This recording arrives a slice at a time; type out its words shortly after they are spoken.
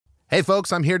Hey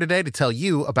folks, I'm here today to tell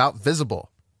you about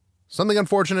Visible. Something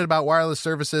unfortunate about wireless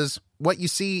services, what you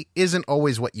see isn't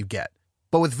always what you get.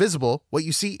 But with Visible, what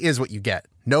you see is what you get.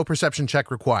 No perception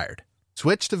check required.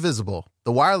 Switch to Visible,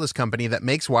 the wireless company that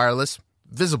makes wireless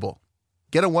visible.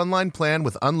 Get a one-line plan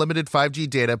with unlimited 5G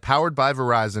data powered by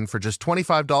Verizon for just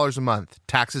 $25 a month,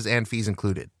 taxes and fees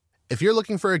included. If you're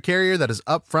looking for a carrier that is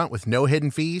upfront with no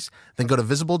hidden fees, then go to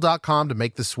Visible.com to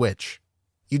make the switch.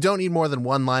 You don't need more than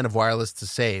one line of wireless to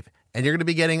save, and you're going to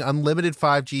be getting unlimited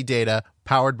 5G data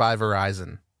powered by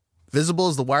Verizon. Visible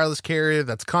is the wireless carrier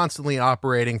that's constantly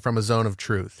operating from a zone of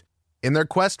truth. In their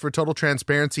quest for total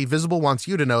transparency, Visible wants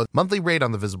you to know the monthly rate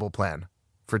on the Visible plan.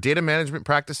 For data management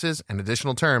practices and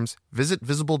additional terms, visit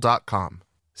Visible.com.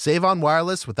 Save on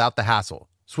wireless without the hassle.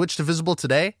 Switch to Visible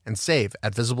today and save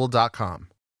at Visible.com.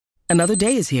 Another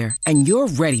day is here, and you're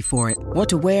ready for it. What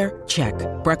to wear? Check.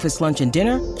 Breakfast, lunch, and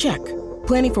dinner? Check.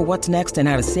 Planning for what's next and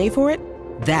how to save for it?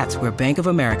 That's where Bank of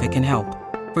America can help.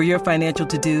 For your financial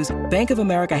to-dos, Bank of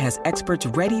America has experts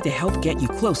ready to help get you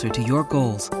closer to your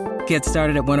goals. Get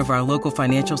started at one of our local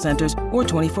financial centers or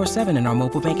 24/7 in our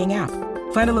mobile banking app.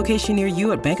 Find a location near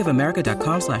you at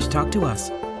bankofamerica.com/talktous.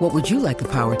 What would you like the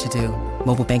power to do?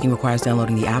 Mobile banking requires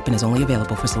downloading the app and is only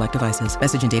available for select devices.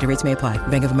 Message and data rates may apply.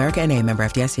 Bank of America N.A., member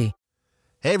FDIC.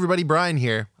 Hey everybody, Brian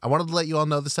here. I wanted to let you all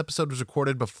know this episode was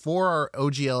recorded before our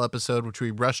OGL episode, which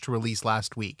we rushed to release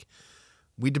last week.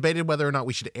 We debated whether or not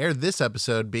we should air this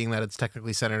episode, being that it's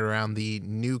technically centered around the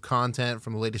new content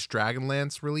from the latest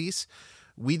Dragonlance release.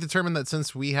 We determined that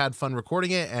since we had fun recording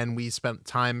it and we spent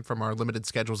time from our limited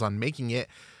schedules on making it,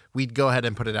 we'd go ahead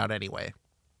and put it out anyway.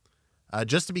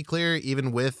 Just to be clear,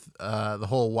 even with the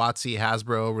whole WotC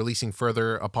Hasbro releasing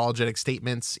further apologetic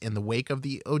statements in the wake of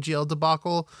the OGL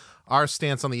debacle, our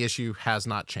stance on the issue has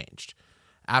not changed.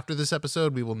 After this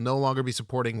episode, we will no longer be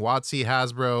supporting WotC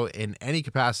Hasbro in any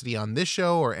capacity on this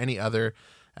show or any other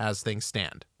as things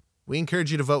stand. We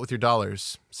encourage you to vote with your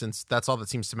dollars, since that's all that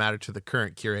seems to matter to the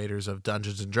current curators of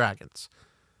Dungeons & Dragons.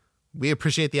 We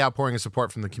appreciate the outpouring of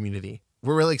support from the community.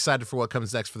 We're really excited for what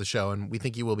comes next for the show, and we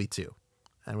think you will be too.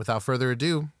 And without further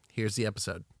ado, here's the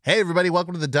episode. Hey everybody,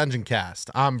 welcome to the Dungeon Cast.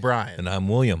 I'm Brian. And I'm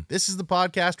William. This is the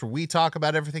podcast where we talk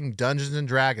about everything Dungeons &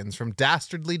 Dragons, from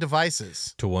dastardly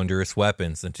devices to wondrous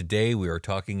weapons. And today we are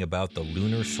talking about the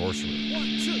Lunar Sorcery. 1,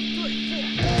 2,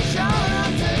 3, 4. Shout out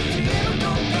to the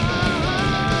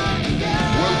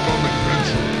Welcome,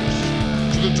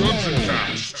 adventurers, to the Dungeon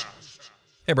Cast.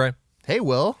 Hey, Brian. Hey,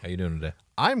 Will. How you doing today?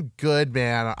 I'm good,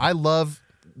 man. I don't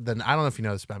know if you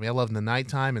know this about me. I love the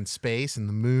nighttime and space and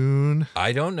the moon.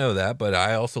 I don't know that, but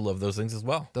I also love those things as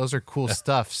well. Those are cool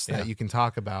stuffs that you can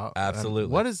talk about.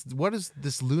 Absolutely. What is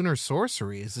this lunar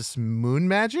sorcery? Is this moon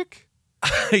magic?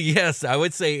 Yes, I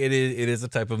would say it is a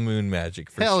type of moon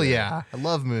magic for Hell sure. yeah. I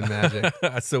love moon magic.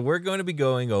 So we're going to be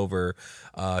going over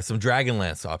some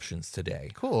Dragonlance options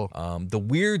today. Cool. The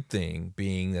weird thing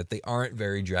being that they aren't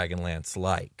very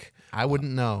Dragonlance-like. I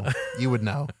wouldn't know. You would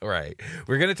know. Right.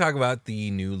 We're going to talk about the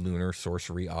new Lunar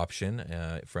Sorcery option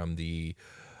from the...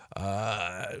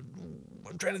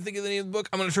 I'm trying to think of the name of the book.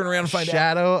 I'm going to turn around and find out.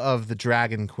 Shadow of the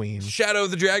Dragon Queen. Shadow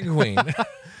of the Dragon Queen.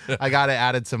 I got it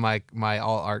added to my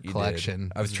all art You collection.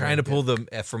 did. I was trying to pull the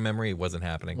F from memory. It wasn't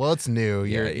happening. Well, it's new.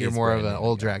 Yeah, You're more of an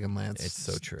old Dragonlance. It's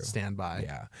so true. Standby.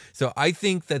 Yeah. So I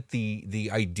think that the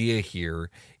idea here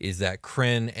is that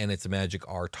Kryn and its magic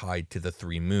are tied to the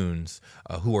three moons,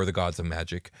 who are the gods of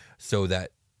magic. So the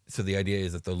idea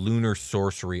is that the Lunar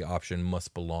Sorcery option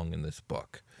must belong in this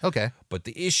book. Okay. But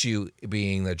the issue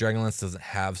being that Dragonlance doesn't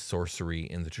have sorcery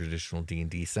in the traditional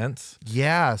D&D sense.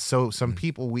 Yeah, so some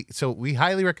people we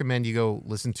highly recommend you go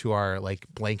listen to our like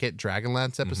blanket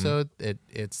Dragonlance episode.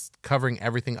 It's covering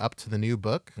everything up to the new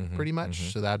book pretty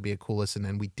much. So that'd be a cool listen.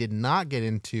 And we did not get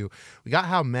into we got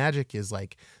how magic is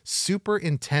like super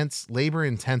intense, labor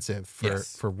intensive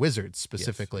for wizards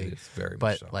specifically. Yes, it is very but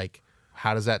much so. like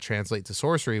how does that translate to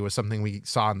sorcery was something we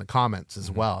saw in the comments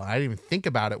as well. I didn't even think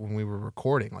about it when we were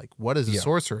recording. Like, what is a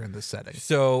sorcerer in this setting?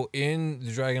 So in the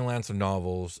Dragonlance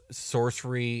novels,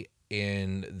 sorcery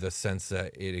in the sense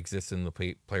that it exists in the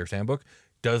player's handbook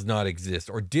does not exist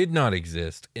or did not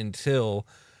exist until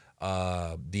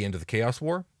the end of the Chaos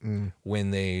War, when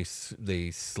they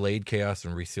slayed Chaos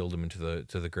and resealed him into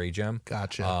the Grey Gem.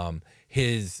 Gotcha.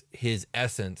 His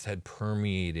essence had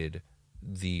permeated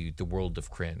the world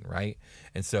of Kryn, right?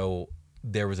 And so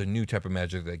there was a new type of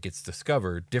magic that gets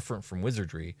discovered, different from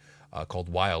wizardry, called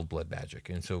wild blood magic.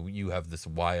 And so you have this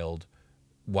wild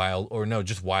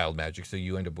magic. So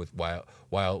you end up with wild.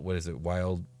 What is it?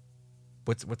 Wild.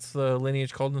 What's the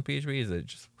lineage called in the PHP? Is it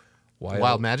just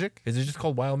Wild magic? Is it just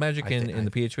called wild magic in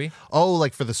the PHP? Oh,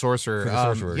 like for the sorcerer. For the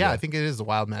sorcerer, yeah, yeah. I think it is the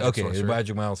wild magic sorcerer.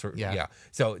 Magic wild sorcerer. Yeah. Yeah.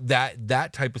 So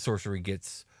that type of sorcery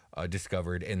gets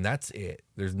discovered, and that's it.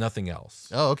 There's nothing else.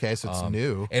 Oh, okay, so it's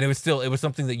new. And it was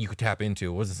something that you could tap into.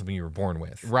 It wasn't something you were born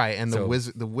with. Right, and So-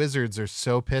 the wizards are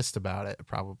so pissed about it,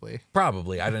 probably.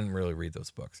 Probably. I didn't really read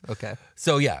those books. Okay.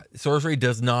 So yeah, sorcery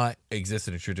does not exist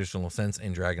in a traditional sense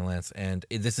in Dragonlance, and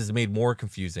this is made more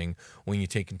confusing when you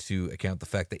take into account the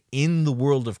fact that in the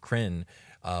world of Krynn,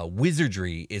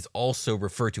 wizardry is also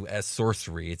referred to as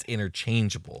sorcery. It's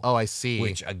interchangeable. Oh, I see.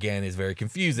 Which again is very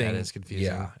confusing. That is confusing.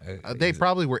 Yeah, They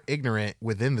probably were ignorant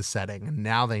within the setting, and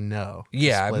now they know. to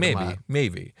yeah, split 'em up.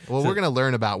 maybe. Well, So- we're going to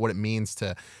learn about what it means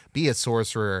to be a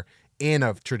sorcerer in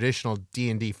a traditional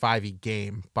D&D 5e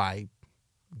game by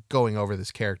going over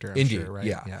this character, I'm Indeed, sure, right?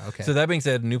 yeah. Yeah, okay. So that being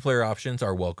said, new player options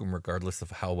are welcome regardless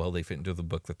of how well they fit into the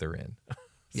book that they're in.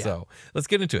 So let's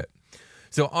get into it.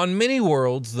 So on many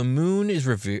worlds, the moon is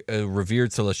a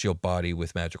revered celestial body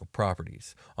with magical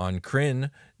properties. On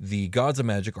Krynn, the gods of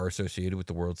magic are associated with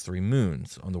the world's 3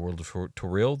 moons. On the world of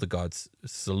Toril, the god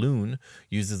Saloon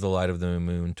uses the light of the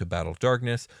moon to battle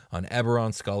darkness. On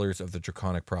Eberron, scholars of the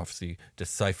Draconic prophecy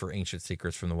decipher ancient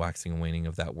secrets from the waxing and waning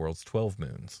of that world's 12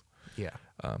 moons. yeah.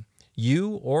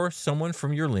 You or someone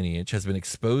from your lineage has been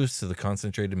exposed to the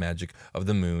concentrated magic of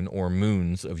the moon or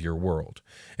moons of your world,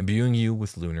 imbuing you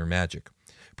with lunar magic.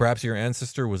 Perhaps your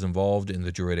ancestor was involved in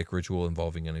the druidic ritual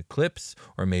involving an eclipse,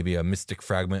 or maybe a mystic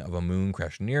fragment of a moon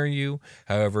crashed near you.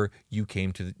 However, you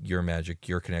came to your magic,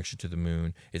 your connection to the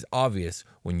moon is obvious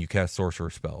when you cast sorcerer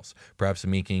spells, perhaps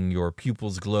making your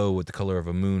pupils glow with the color of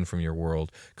a moon from your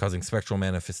world, causing spectral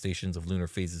manifestations of lunar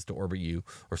phases to orbit you,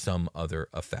 or some other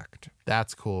effect.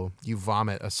 That's cool. You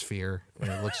vomit a sphere,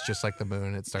 and it looks just like the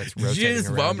moon. It starts Did rotating you just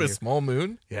around vomit you. a small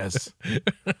moon? Yes.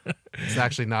 It's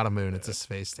actually not a moon. It's a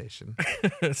space station.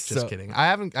 Just So- kidding.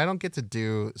 I don't get to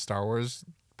do Star Wars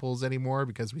pulls anymore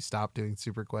because we stopped doing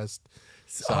Super Quest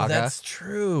Saga. Oh, that's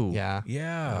true. Yeah.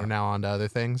 Yeah. We're now on to other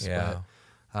things. Yeah.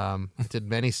 But I did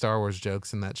many Star Wars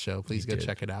jokes in that show. Please go did.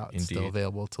 check it out. It's still Indeed.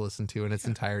 available to listen to in its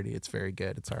entirety. It's very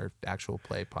good. It's our actual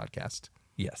play podcast.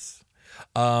 Yes.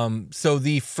 So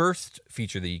the first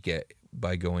feature that you get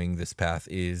by going this path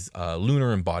is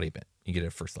Lunar Embodiment. You get it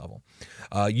at first level.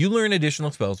 You learn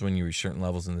additional spells when you reach certain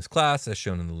levels in this class, as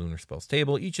shown in the Lunar Spells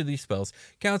table. Each of these spells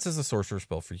counts as a sorcerer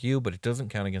spell for you, but it doesn't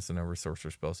count against the number of sorcerer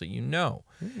spells that you know.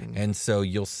 And so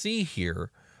you'll see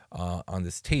here on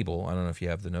this table, I don't know if you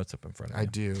have the notes up in front of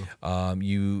you. I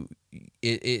do.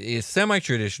 It is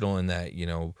semi-traditional in that,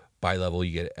 by level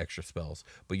you get extra spells,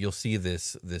 but you'll see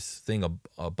this thing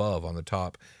above on the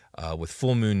top with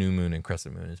full moon, new moon, and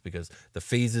crescent moon is because the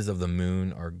phases of the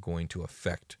moon are going to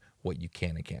affect what you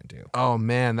can and can't do. Oh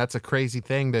man, that's a crazy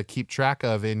thing to keep track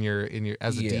of in your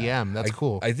as a DM. That's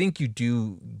cool. I think you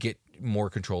do get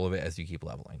more control of it as you keep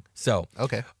leveling. So,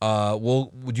 Okay.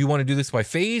 well, do you want to do this by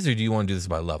phase or do you want to do this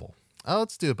by level? Oh,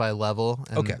 let's do it by level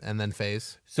and, Okay. and then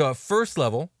phase. So at first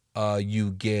level,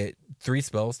 you get 3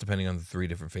 spells depending on the 3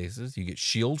 different phases. You get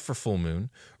Shield for full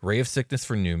moon, Ray of Sickness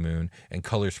for new moon, and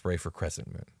Color Spray for crescent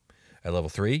moon. At level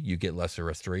 3, you get Lesser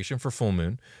Restoration for full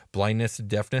moon, Blindness and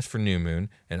Deafness for new moon,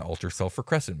 and Alter Self for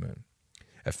crescent moon.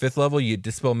 At 5th level, you get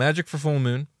Dispel Magic for full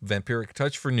moon, Vampiric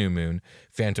Touch for new moon,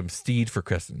 Phantom Steed for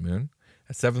crescent moon.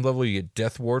 At 7th level, you get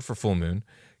Death Ward for full moon,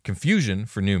 Confusion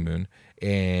for new moon,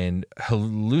 and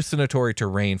Hallucinatory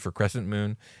Terrain for crescent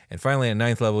moon. And finally, at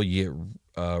 9th level, you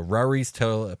get Rari's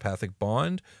Telepathic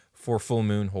Bond for full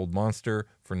moon, Hold Monster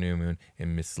for new moon,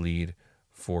 and Mislead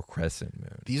for crescent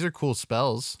moon. These are cool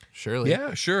spells, surely.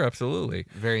 Yeah, sure, absolutely.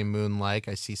 Very moon-like.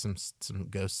 I see some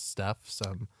ghost stuff,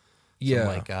 some Yeah.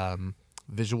 like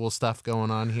visual stuff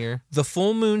going on here. The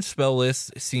full moon spell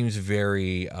list seems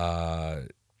very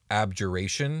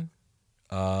abjuration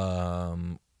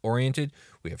oriented.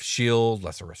 We have Shield,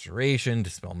 Lesser Restoration,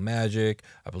 Dispel Magic.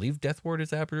 I believe Death Ward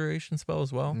is abjuration spell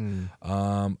as well.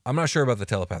 I'm not sure about the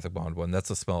Telepathic Bond one. That's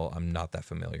a spell I'm not that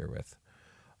familiar with.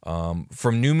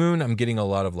 From New Moon, I'm getting a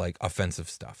lot of like offensive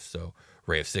stuff. So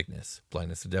Ray of Sickness,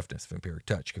 Blindness and Deafness, Vampiric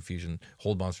Touch, Confusion,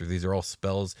 Hold Monster. These are all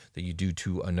spells that you do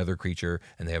to another creature,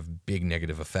 and they have big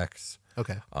negative effects.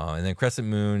 Okay. And then Crescent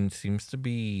Moon seems to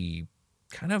be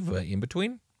kind of in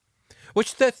between.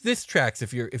 Which this tracks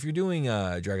if you're doing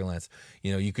Dragonlance,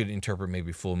 you could interpret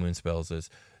maybe full moon spells as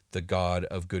the god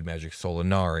of good magic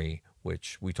Solinari,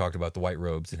 which we talked about the white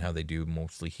robes and how they do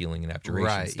mostly healing and abjuration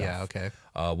Right. stuff. Yeah. Okay.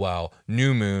 While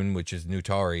new moon, which is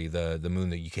Nutari, the moon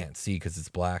that you can't see because it's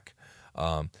black,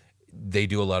 they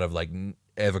do a lot of like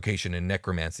evocation and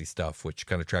necromancy stuff, which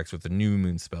kind of tracks with the new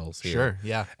moon spells here. Sure.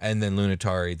 Yeah. And then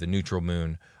Lunatari, the neutral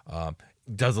moon,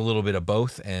 does a little bit of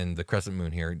both, and the crescent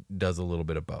moon here does a little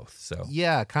bit of both. So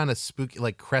yeah, kind of spooky,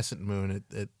 like crescent moon.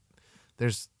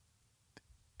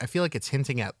 I feel like it's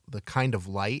hinting at the kind of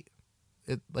light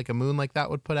like a moon like that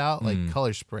would put out, like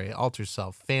color spray, alter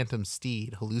self, phantom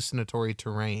steed, hallucinatory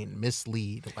terrain,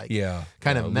 mislead, like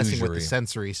kind of messing with the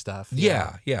sensory stuff.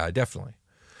 Yeah, definitely.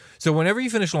 So whenever you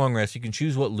finish a long rest, you can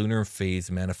choose what lunar phase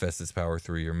manifests its power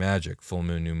through your magic: full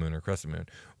moon, new moon, or crescent moon.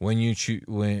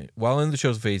 While in the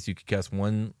chosen phase, you can cast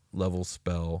one level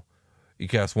spell. You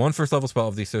cast one first level spell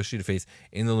of the associated phase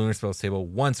in the lunar spells table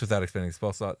once without expending a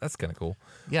spell slot. That's kind of cool.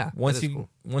 Yeah, once you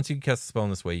cast a spell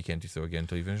in this way, you can't do so again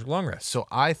until you finish a long rest. So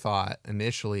I thought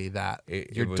initially that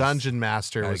your dungeon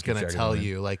master was going to tell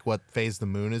you like what phase the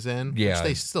moon is in. Yeah, which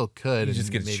they still could. You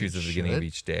just get to choose at the beginning of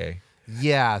each day.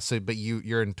 Yeah, so but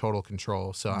you're in total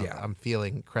control. So I'm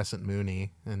feeling crescent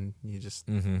moony, and you just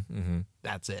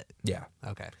that's it. Yeah.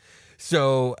 Okay.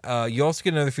 So you also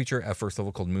get another feature at first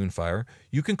level called Moonfire.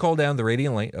 You can call down the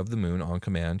radiant light of the moon on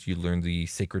command. You learn the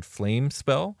Sacred Flame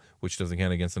spell, which doesn't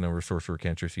count against the number of sorcerer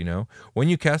cantrips you know. When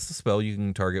you cast the spell, you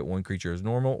can target one creature as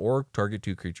normal or target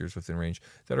two creatures within range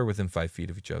that are within 5 feet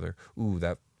of each other. Ooh,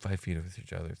 that 5 feet of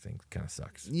each other thing kind of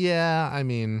sucks. Yeah, I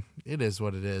mean, it is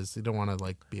what it is. You don't want to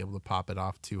like be able to pop it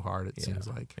off too hard, it seems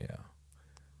like. Yeah.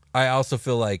 I also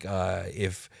feel like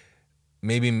if...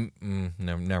 Maybe, no,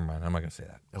 never mind. I'm not going to say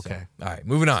that. Okay. So, all right,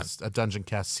 moving on. It's a dungeon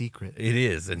cast secret. It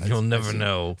is, and you'll never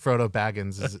know. Frodo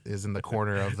Baggins is in the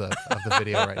corner of the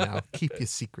video right now. Keep your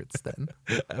secrets then.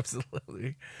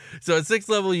 Absolutely. So at 6th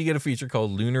level, you get a feature called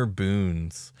Lunar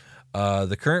Boons.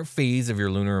 The current phase of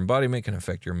your lunar embodiment can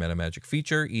affect your meta magic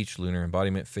feature. Each lunar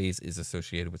embodiment phase is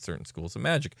associated with certain schools of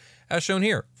magic, as shown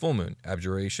here: full moon,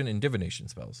 abjuration and divination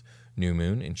spells; new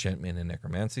moon, enchantment and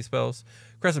necromancy spells;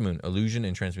 crescent moon, illusion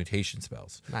and transmutation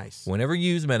spells. Nice. Whenever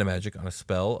you use meta magic on a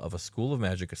spell of a school of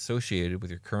magic associated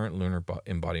with your current lunar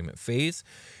embodiment phase,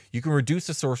 you can reduce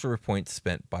the sorcerer points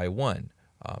spent by 1,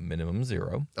 minimum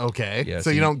 0. Okay. Yeah,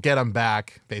 so you don't get them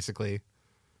back, basically.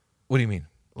 What do you mean?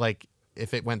 Like,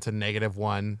 if it went to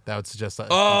 -1, that would suggest that.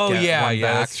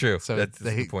 That's true. So that's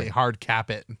they hard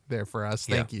cap it there for us.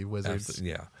 Thank you, wizards.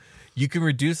 Absolutely. Yeah. You can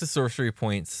reduce the sorcery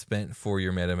points spent for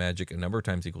your meta magic a number of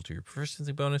times equal to your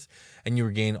proficiency bonus, and you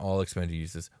regain all expended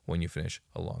uses when you finish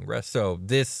a long rest. So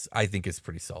this, I think, is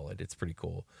pretty solid. It's pretty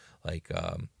cool. Like,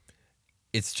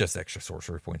 it's just extra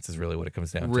sorcery points is really what it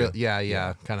comes down to.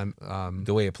 Yeah. Kind of.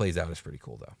 The way it plays out is pretty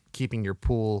cool, though. Keeping your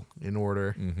pool in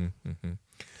order.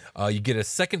 You get a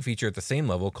second feature at the same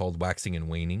level called Waxing and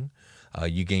Waning.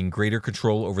 You gain greater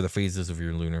control over the phases of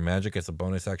your lunar magic. As a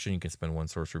bonus action, you can spend 1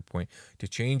 sorcery point to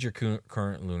change your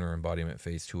current lunar embodiment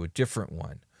phase to a different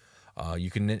one. You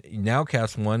can now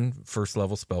cast 1 first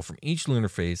level spell from each lunar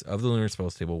phase of the lunar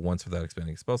spells table once without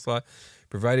expending a spell slot,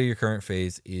 provided your current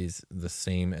phase is the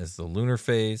same as the lunar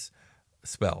phase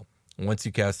spell. Once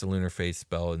you cast a lunar phase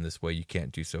spell in this way, you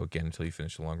can't do so again until you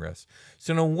finish a long rest.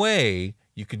 So in a way,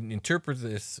 you can interpret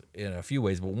this in a few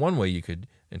ways, but one way you could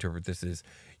interpret this is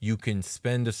you can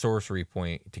spend a sorcery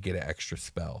point to get an extra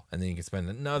spell, and then you can spend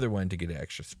another one to get an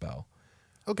extra spell.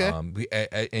 Okay.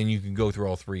 And you can go through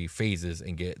all 3 phases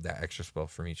and get that extra spell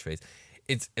from each phase.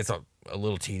 It's a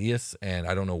little tedious, and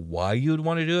I don't know why you would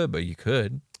want to do it, but you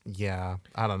could. Yeah,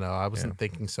 I don't know. I wasn't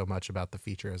thinking so much about the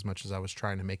feature as much as I was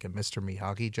trying to make a Mr.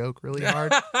 Miyagi joke really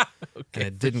hard. Okay,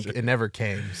 and it never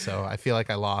came. So I feel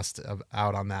like I lost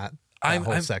out on that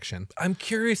whole section. I'm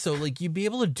curious, though, like you'd be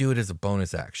able to do it as a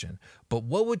bonus action, but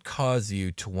what would cause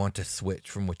you to want to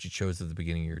switch from what you chose at the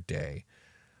beginning of your day?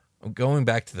 I'm going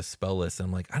back to the spell list, and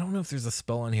I'm like, I don't know if there's a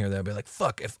spell on here that I'd be like,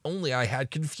 fuck, if only I had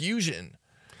confusion.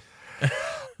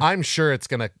 I'm sure it's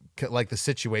going to, like the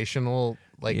situational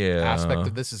aspect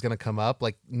of this is going to come up.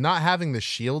 Like not having the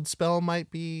shield spell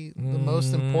might be the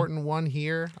most important one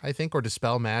here, I think, or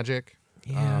dispel magic.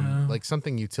 Yeah. Like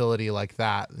something utility like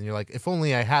that. And you're like, if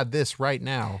only I had this right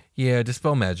now. Yeah,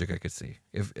 dispel magic I could see.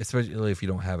 Especially if you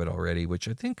don't have it already, which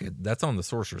I think that's on the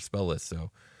sorcerer spell list,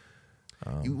 so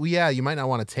you might not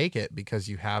want to take it because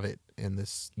you have it in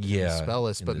this spell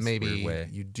list, but maybe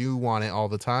you do want it all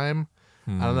the time.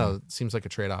 I don't know. It seems like a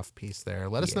trade-off piece there.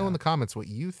 Let us know in the comments what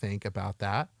you think about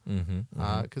that,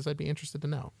 because I'd be interested to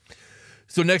know.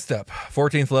 So next up,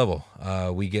 14th level,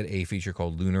 we get a feature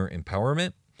called Lunar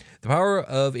Empowerment. The power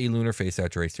of a lunar phase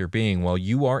saturates your being. While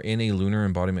you are in a lunar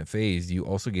embodiment phase, you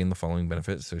also gain the following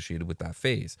benefits associated with that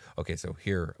phase. Okay, so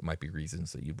here might be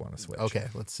reasons that you'd want to switch. Okay,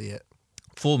 let's see it.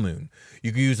 Full moon.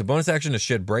 You can use a bonus action to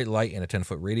shed bright light in a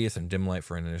 10-foot radius and dim light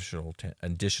for an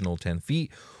additional 10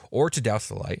 feet, or to douse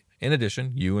the light. In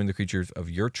addition, you and the creatures of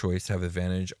your choice have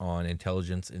advantage on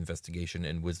intelligence, investigation,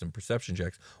 and wisdom perception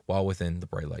checks while within the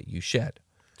bright light you shed.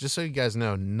 just so you guys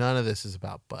know, none of this is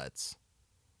about butts.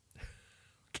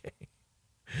 Okay.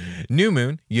 New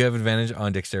Moon, you have advantage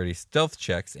on dexterity stealth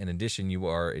checks. In addition, you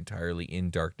are entirely in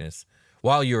darkness.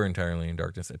 While you're entirely in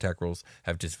darkness, attack rolls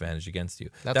have disadvantage against you.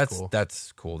 That's cool.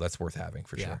 That's cool. That's worth having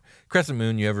for sure. Crescent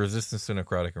Moon, you have resistance to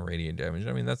necrotic and radiant damage.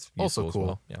 I mean, that's useful Also cool. as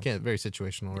well. Yeah. Very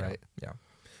situational, right? Yeah.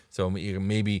 So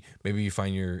maybe you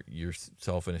find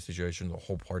yourself in a situation the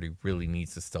whole party really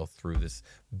needs to stealth through this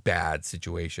bad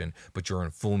situation, but you're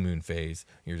in full moon phase.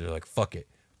 You're just like, fuck it.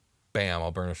 Bam,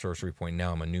 I'll burn a sorcery point.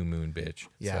 Now I'm a new moon bitch.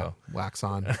 Yeah. So, Wax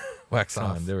on. wax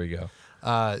on. There we go.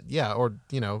 Or,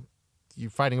 you're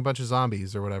fighting a bunch of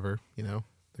zombies or whatever,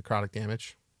 necrotic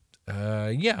damage.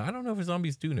 I don't know if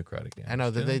zombies do necrotic damage. I know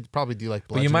that they probably do like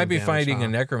but you might be damage, fighting a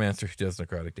necromancer who does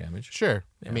necrotic damage. Sure.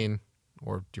 Yeah. I mean,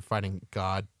 or you're fighting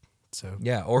God. So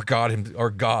yeah, or God.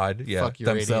 Yeah, fuck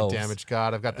your themselves. radiant damage,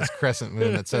 God. I've got this crescent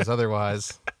moon that says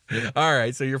otherwise. All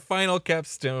right, so your final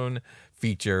capstone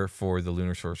feature for the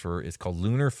Lunar Sorcerer is called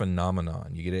Lunar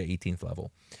Phenomenon. You get it at 18th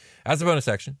level. As a bonus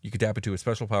action, you can tap into a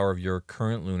special power of your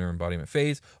current lunar embodiment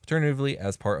phase. Alternatively,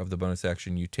 as part of the bonus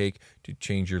action you take to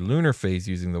change your lunar phase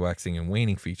using the waxing and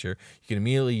waning feature, you can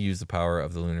immediately use the power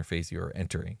of the lunar phase you are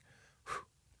entering.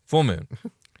 Full moon.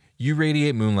 You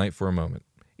radiate moonlight for a moment.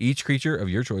 Each creature of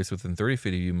your choice within 30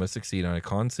 feet of you must succeed on a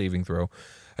con saving throw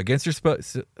against your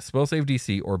spell save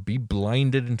DC or be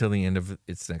blinded until the end of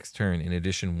its next turn. In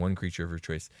addition, one creature of your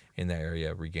choice in that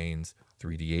area regains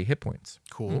 3d8 hit points.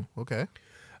 Cool. Okay.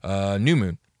 New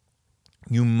Moon.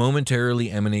 You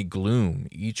momentarily emanate gloom.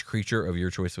 Each creature of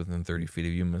your choice within 30 feet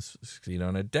of you must succeed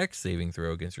on a dex saving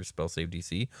throw against your spell save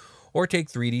DC or take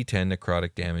 3d10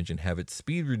 necrotic damage and have its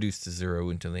speed reduced to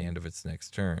 0 until the end of its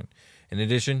next turn. In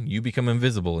addition, you become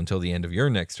invisible until the end of your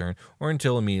next turn or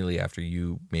until immediately after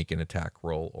you make an attack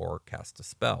roll or cast a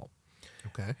spell.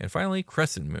 Okay. And finally,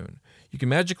 Crescent Moon. You can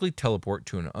magically teleport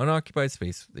to an unoccupied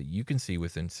space that you can see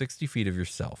within 60 feet of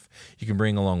yourself. You can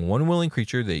bring along one willing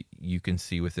creature that you can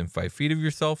see within 5 feet of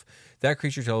yourself. That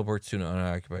creature teleports to an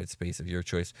unoccupied space of your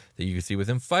choice that you can see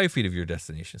within 5 feet of your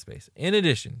destination space. In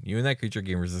addition, you and that creature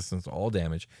gain resistance to all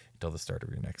damage until the start of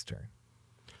your next turn.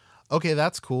 Okay,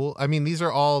 that's cool. I mean, these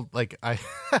are all like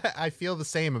I feel the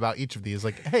same about each of these.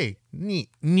 Like, hey, neat.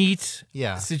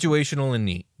 Yeah. Situational and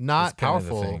neat. Not That's kind of the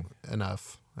powerful thing.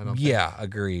 enough. I don't Yeah,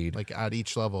 agreed. think. Like at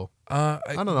each level. I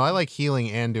I don't know. I like healing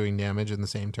and doing damage in the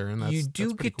same turn. you do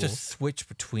that's pretty get to cool. switch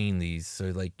between these, so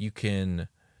like you can.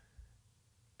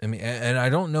 I mean, and I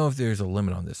don't know if there's a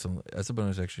limit on this. So as a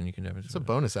bonus action, you can have It's a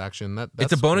bonus action. That's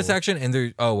it's a bonus cool. action, and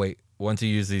there. Oh wait, once you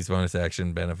use these bonus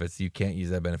action benefits, you can't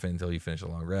use that benefit until you finish a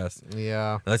long rest,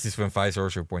 Yeah. unless you spend 5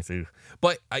 sorcery points.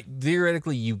 But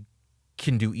theoretically, you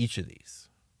can do each of these.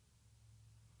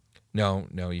 No,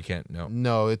 you can't.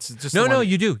 No, it's just No, one-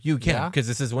 you do. You can, Yeah? because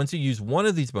it says once you use one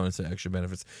of these bonus action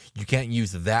benefits, you can't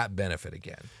use that benefit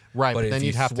again. Right, but if then you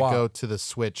you'd have swap- to go to the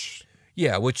switch.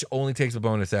 Yeah, which only takes a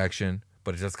bonus action,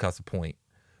 but it does cost a point.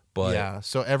 But Yeah.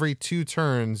 So every 2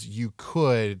 turns you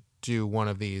could do one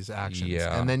of these actions.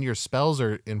 Yeah. And then your spells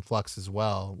are in flux as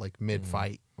well, like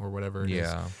mid-fight or whatever it is.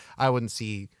 Yeah. I wouldn't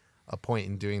see a point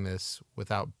in doing this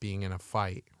without being in a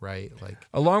fight, right? Like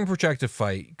a long protracted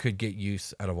fight could get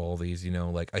use out of all these.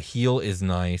 Like a heal is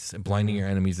nice, blinding your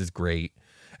enemies is great.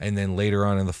 And then later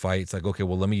on in the fight, it's like, okay,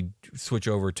 well, let me switch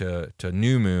over to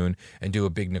New Moon and do a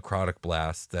big necrotic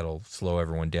blast that'll slow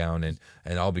everyone down, and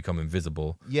I'll become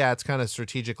invisible. yeah, it's kind of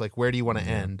strategic. Like, where do you want to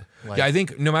end? Like, Yeah, I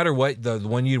think no matter what, the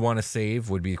one you'd want to save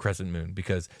would be Crescent Moon,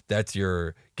 because that's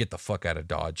your get the fuck out of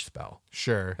dodge spell.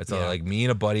 sure. It's yeah. like me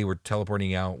and a buddy, we're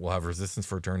teleporting out, we'll have resistance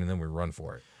for a turn, and then we run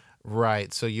for it.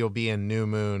 Right. So you'll be in New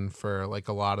Moon for like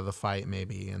a lot of the fight,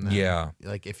 maybe. And then, Yeah.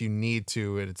 like if you need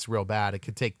to, and it's real bad, it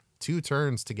could take 2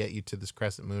 turns to get you to this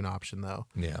Crescent Moon option, though.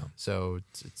 Yeah. So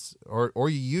it's or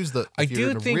you use the. I If you're do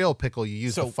in a think- real pickle, you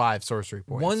use so the 5 sorcery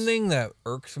points. One thing that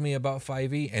irks me about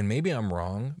 5e, and maybe I'm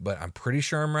wrong, but I'm pretty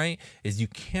sure I'm right, is you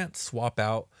can't swap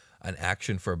out an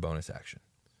action for a bonus action.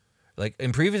 Like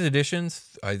in previous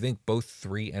editions, I think both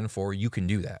 3 and 4, you can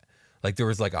do that. Like there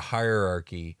was like a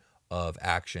hierarchy of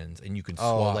actions, and you can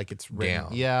swap like it's written.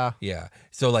 down. Yeah. Yeah.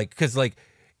 So like, because like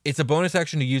it's a bonus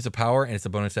action to use a power, and it's a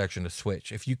bonus action to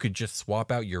switch. If you could just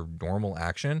swap out your normal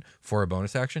action for a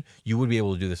bonus action, you would be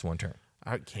able to do this one turn.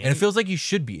 I can't. And it feels like you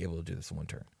should be able to do this in one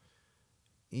turn.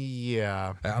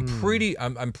 Yeah. I'm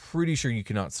pretty sure you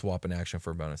cannot swap an action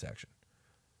for a bonus action.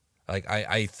 Like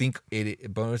I think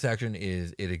bonus action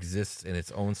exists in its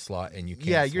own slot, and you can't.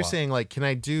 Yeah, you're swap. saying like, can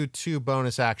I do 2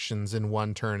 bonus actions in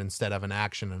one turn instead of an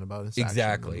action and a bonus action?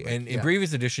 Exactly. Like, And in yeah.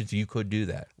 previous editions, you could do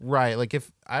that. Right. Like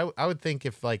if I would think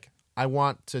if like I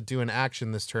want to do an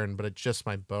action this turn, but it's just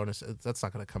my bonus. That's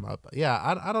not going to come up.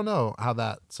 Yeah, I don't know how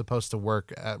that's supposed to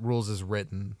work at rules as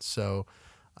written. So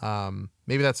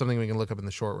maybe that's something we can look up in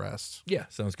the short rest. Yeah,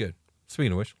 sounds good.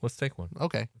 Speaking of which, let's take one.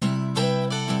 Okay.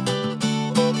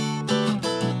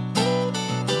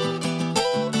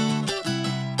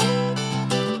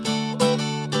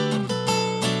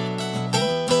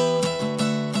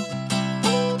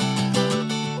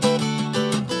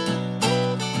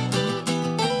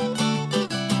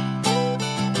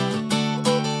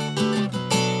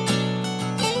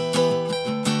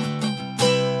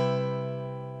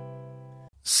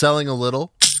 Selling a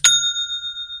little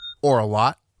or a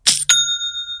lot?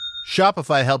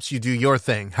 Shopify helps you do your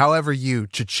thing, however you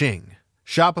cha-ching.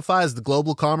 Shopify is the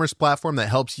global commerce platform that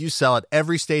helps you sell at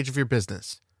every stage of your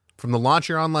business. From the launch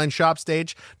your online shop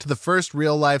stage to the first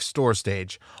real-life store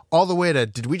stage, all the way to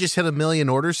did we just hit 1 million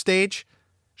orders stage?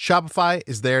 Shopify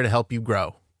is there to help you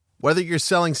grow. Whether you're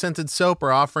selling scented soap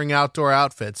or offering outdoor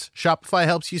outfits, Shopify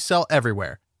helps you sell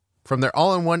everywhere. From their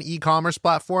all-in-one e-commerce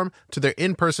platform to their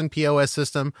in-person POS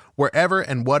system, wherever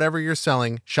and whatever you're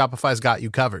selling, Shopify's got you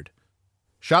covered.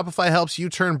 Shopify helps you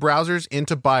turn browsers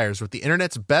into buyers with the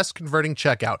internet's best converting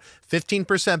checkout,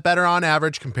 15% better on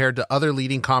average compared to other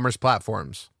leading commerce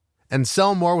platforms. And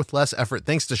sell more with less effort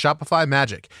thanks to Shopify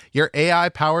Magic, your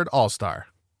AI-powered all-star.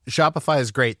 Shopify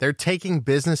is great. They're taking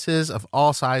businesses of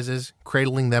all sizes,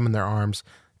 cradling them in their arms,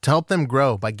 to help them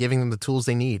grow by giving them the tools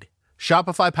they need.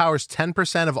 Shopify powers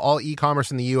 10% of all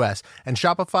e-commerce in the U.S., and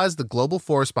Shopify is the global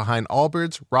force behind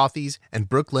Allbirds, Rothy's, and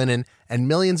Brooklinen, and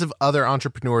millions of other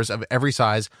entrepreneurs of every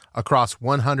size across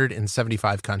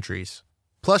 175 countries.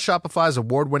 Plus, Shopify's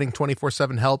award-winning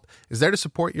 24/7 help is there to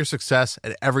support your success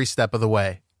at every step of the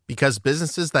way. Because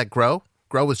businesses that grow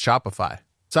with Shopify.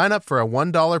 Sign up for a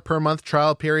 $1 per month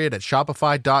trial period at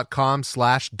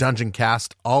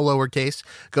shopify.com/dungeoncast, all lowercase.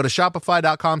 Go to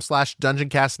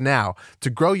shopify.com/dungeoncast now to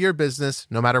grow your business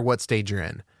no matter what stage you're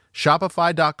in.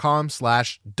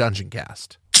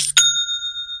 Shopify.com/dungeoncast.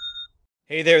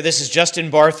 Hey there, this is Justin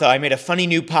Bartha. I made a funny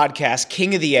new podcast,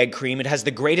 King of the Egg Cream. It has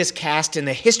the greatest cast in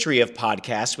the history of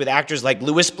podcasts with actors like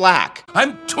Louis Black,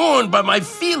 I'm torn by my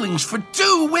feelings for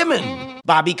two women.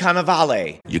 Bobby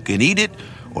Cannavale, You can eat it,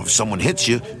 or if someone hits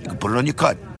you, you can put it on your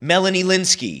cut. Melanie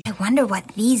Linsky, I wonder what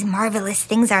these marvelous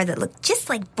things are that look just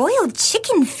like boiled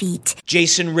chicken feet.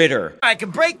 Jason Ritter, I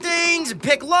can break things and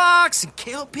pick locks and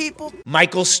kill people.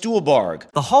 Michael Stuhlbarg,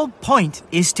 The whole point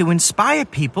is to inspire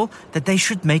people that they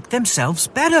should make themselves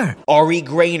better. Ari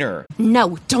Grainer,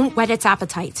 No, don't whet its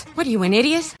appetite. What are you, an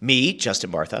idiot? me,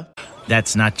 Justin Bartha,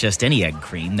 That's not just any egg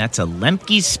cream, that's a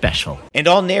Lemke's special. and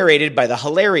all narrated by the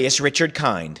hilarious Richard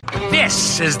Kind.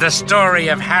 This is the story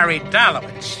of Harry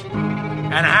Dalowitz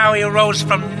and how he rose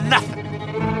from nothing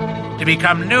to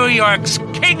become New York's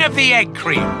King of the Egg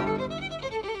Cream.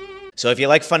 So if you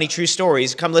like funny true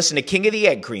stories, come listen to King of the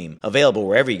Egg Cream, available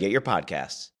wherever you get your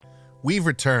podcasts. We've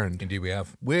returned. Indeed, we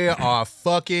have. We are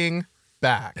fucking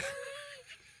back.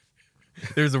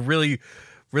 There's a really,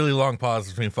 really long pause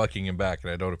between fucking and back,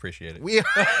 and I don't appreciate it.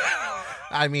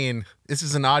 I mean, this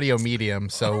is an audio medium,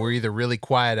 so we're either really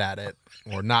quiet at it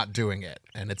or not doing it,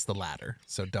 and it's the latter,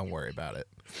 so don't worry about it.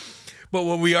 But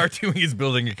what we are doing is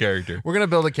building a character. We're going to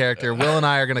build a character. Will and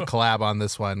I are going to collab on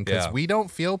this one because Yeah. we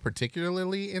don't feel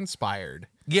particularly inspired.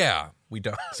 Yeah, we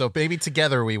don't. So maybe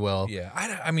together we will. Yeah,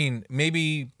 I mean,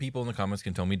 maybe people in the comments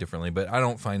can tell me differently, but I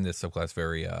don't find this subclass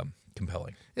very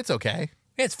compelling. It's okay.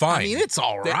 It's fine. I mean, it's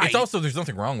all right. It's also, there's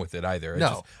nothing wrong with it either.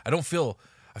 No. I feel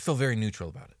very neutral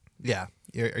about it. Yeah.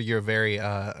 You're very,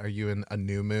 are you in a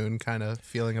new moon kind of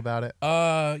feeling about it?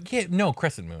 Yeah, no,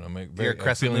 crescent moon. You're a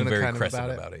crescent feeling moon very kind of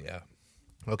crescent about it? yeah.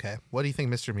 Okay. What do you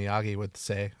think Mr. Miyagi would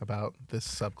say about this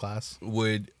subclass?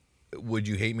 Would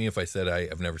you hate me if I said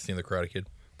I've never seen The Karate Kid?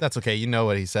 That's okay. You know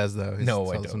what he says, though. He No,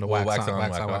 I tells don't. him to Well, wax on,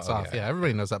 wax off. off. Yeah,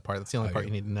 everybody knows that part. That's the only part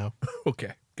you need to know.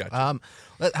 Okay, gotcha.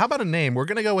 How about a name? We're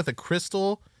going to go with a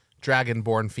crystal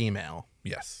dragonborn female.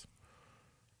 Yes.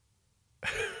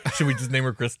 Should we just name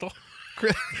her Crystal?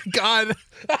 God,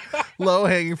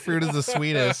 low-hanging fruit is the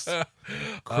sweetest.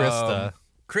 Krista.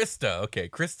 Krista. Okay,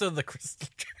 Krista the Crystal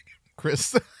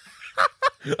Krista.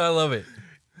 Dragon. I love it.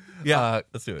 Yeah,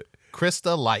 let's do it.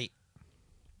 Krista Light.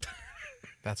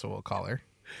 That's what we'll call her.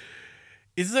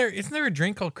 Isn't there a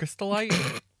drink called Crystal Light?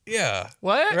 Yeah.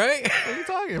 What? Right? What are you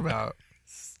talking about?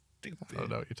 Stupid. I don't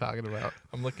know what you're talking about.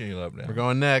 I'm looking it up now. We're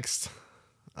going next.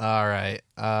 All right.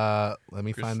 Let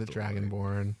me find the Crystal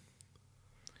dragonborn.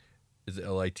 Is it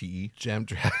Lite? Gem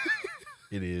dragon.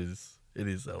 It is. It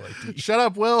is Lite. Shut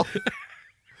up, Will.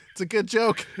 It's a good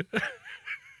joke.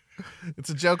 It's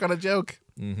a joke on a joke.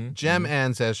 Mm-hmm. Gem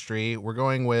ancestry. We're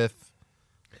going with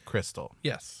crystal.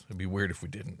 Yes. It'd be weird if we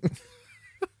didn't.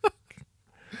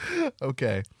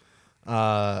 Okay.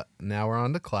 Now we're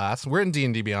on to class. We're in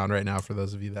D&D Beyond right now for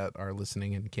those of you that are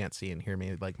listening and can't see and hear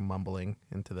me like mumbling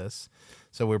into this.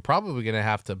 So we're probably going to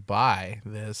have to buy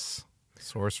this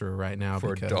sorcerer right now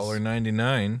for because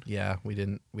 $1.99. Yeah, we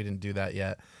didn't do that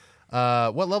yet.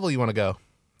 What level you want to go?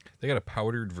 They got a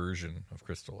powdered version of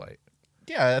Crystal Light.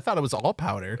 Yeah, I thought it was all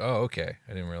powder. Oh, okay.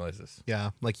 I didn't realize this. Yeah,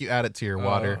 like you add it to your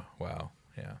water. Oh, wow.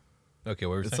 Yeah. Okay,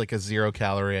 what were you saying? It's like a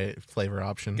 0-calorie flavor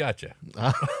option. Gotcha.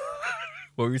 What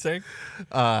were you saying?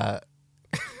 How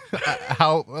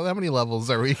many levels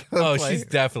are we gonna play? She's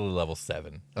definitely level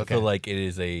 7. Okay. I feel like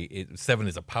 7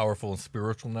 is a powerful and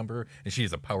spiritual number, and she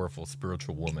is a powerful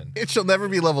spiritual woman. She'll never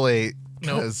be level 8.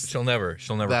 No, she'll never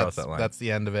cross that line. That's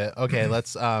the end of it. Okay,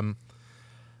 let's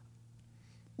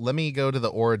let me go to the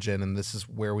origin, and this is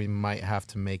where we might have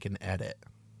to make an edit.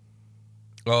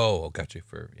 Oh, got you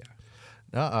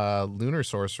Lunar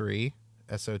Sorcery,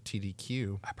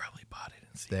 SOTDQ. I probably bought it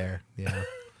and see there. Yeah.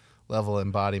 Level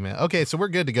embodiment. Okay, so we're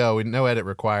good to go. No edit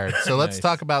required. So let's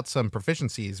talk about some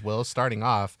proficiencies. Will, starting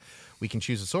off, we can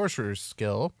choose a sorcerer's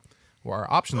skill. Where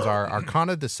our options are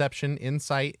Arcana, Deception,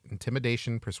 Insight,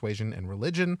 Intimidation, Persuasion, and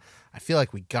Religion. I feel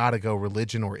like we gotta go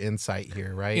Religion or Insight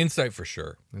here, right? Insight for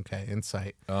sure. Okay,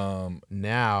 Insight.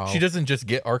 Now she doesn't just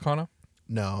get Arcana?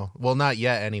 No. Well, not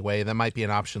yet anyway. That might be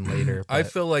an option later. I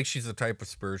feel like she's the type of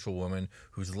spiritual woman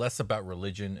who's less about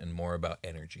religion and more about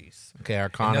energies. Okay,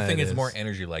 Arcana. And nothing is more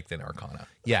energy-like than Arcana.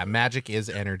 Yeah, magic is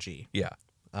energy. Yeah.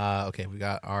 Okay, we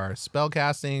got our spell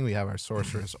casting. We have our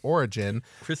sorcerer's origin.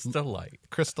 Crystal Light.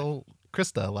 Krista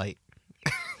Light.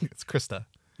 It's Krista.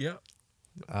 Yeah.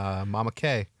 Mama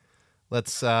K.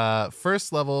 Let's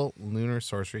first level lunar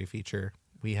sorcery feature.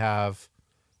 We have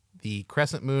the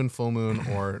crescent moon, full moon,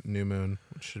 or new moon.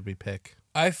 Which should we pick?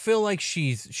 I feel like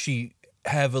she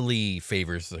heavily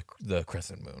favors the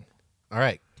crescent moon. All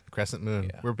right, crescent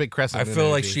moon. Yeah. We're big crescent moon. I feel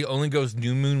like she only goes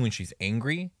new moon when she's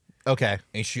angry. Okay.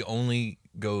 And she only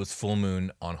goes full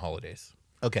moon on holidays.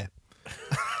 Okay.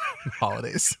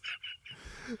 Holidays.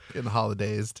 Getting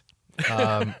holidayzed.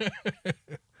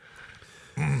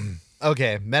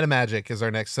 Okay, metamagic is our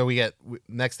next. So we get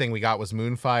next thing we got was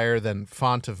Moonfire, then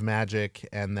Font of Magic,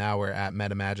 and now we're at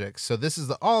metamagic. So this is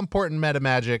the all important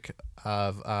metamagic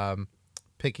of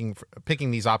picking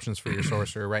these options for your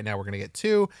sorcerer. Right now we're going to get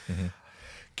 2. Mm-hmm.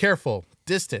 Careful,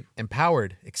 distant,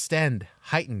 empowered, extend,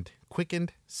 heightened,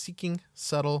 quickened, seeking,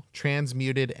 subtle,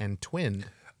 transmuted, and twinned.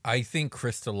 I think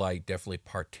Crystal Light definitely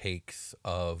partakes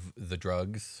of the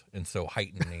drugs, and so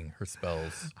heightening her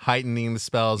spells. Heightening the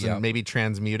spells and maybe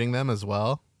transmuting them as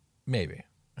well? Maybe.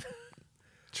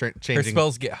 Changing, her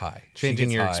spells get high.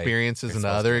 Changing your experiences into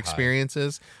other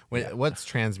experiences. What's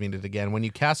transmuted again? When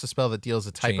you cast a spell that deals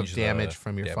a type of damage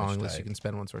from your following list, you can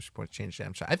spend 1 sorcery point to change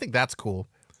damage. I think that's cool.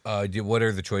 What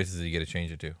are the choices that you get to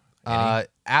change it to?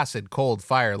 Acid, cold,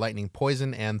 fire, lightning,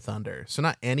 poison, and thunder. So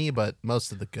not any, but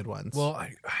most of the good ones. Well,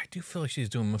 I do feel like she's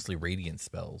doing mostly radiant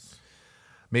spells.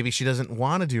 Maybe she doesn't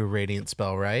want to do a radiant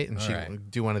spell, right? And she can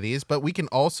do one of these. But we can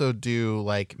also do,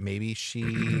 like, maybe she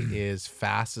is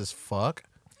fast as fuck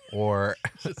or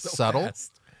subtle.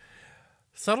 Fast.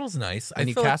 Subtle's nice. And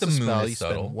you cast a spell, you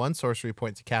spend 1 sorcery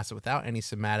point to cast it without any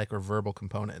somatic or verbal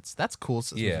components. That's cool.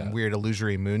 Some weird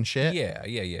illusory moon shit. Yeah.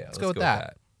 Let's go with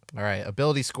that. All right,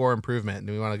 ability score improvement.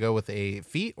 Do we want to go with a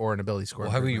feat or an ability score?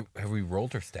 Well, have we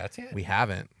rolled her stats yet? We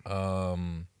haven't.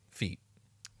 Feet.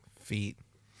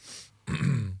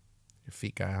 Your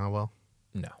feet guy, huh? Well,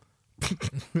 no.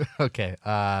 Okay.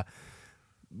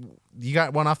 You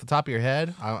got one off the top of your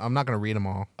head? I'm not going to read them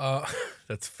all.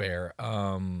 That's fair.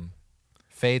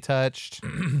 Fey touched.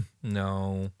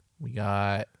 No. We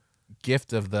got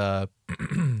gift of the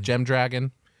gem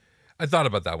dragon. I thought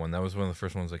about that one. That was one of the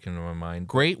first ones that came to my mind.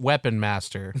 Great weapon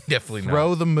master. Definitely not.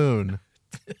 Throw the moon.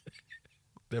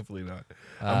 Definitely not.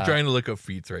 I'm trying to look up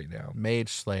feats right now. Mage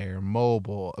slayer,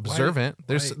 mobile, observant.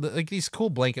 There's like these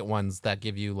cool blanket ones that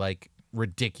give you like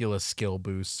ridiculous skill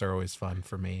boosts are always fun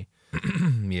for me.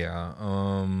 Yeah.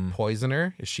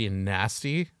 Poisoner. Is she a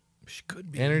nasty? She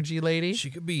could be. Energy lady?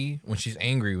 She could be. When she's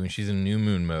angry, when she's in new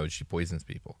moon mode, she poisons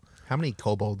people. How many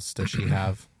kobolds does she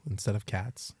have instead of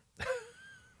cats?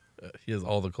 She has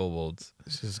all the kobolds.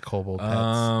 She's kobold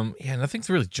pets. Yeah,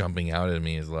 nothing's really jumping out at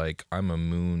me as like, I'm a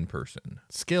moon person.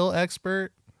 Skill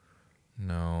expert?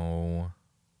 No.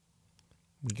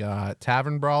 We got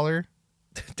tavern brawler?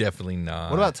 Definitely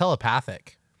not. What about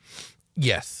telepathic?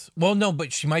 Yes. Well, no,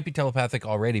 but she might be telepathic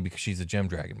already because she's a gem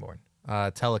dragonborn.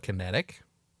 Telekinetic?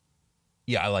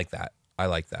 Yeah, I like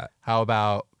that. How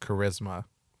about charisma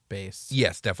based?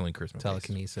 Yes, definitely charisma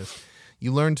telekinesis.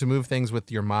 You learn to move things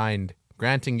with your mind,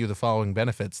 granting you the following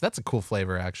benefits. That's a cool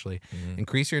flavor, actually.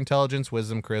 Increase your intelligence,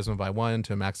 wisdom, charisma by 1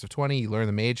 to a max of 20. You learn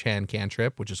the Mage Hand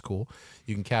cantrip, which is cool.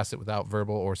 You can cast it without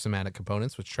verbal or somatic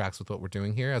components, which tracks with what we're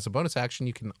doing here. As a bonus action,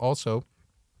 you can also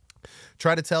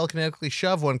try to telekinetically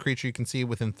shove one creature you can see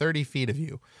within 30 feet of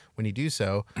you. When you do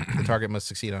so, the target must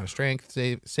succeed on a strength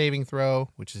saving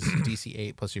throw, which is DC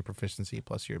 8 plus your proficiency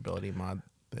plus your ability mod.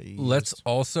 Let's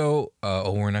also...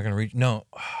 we're not going to reach... No.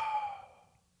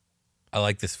 I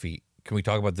like this feat. Can we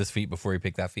talk about this feat before we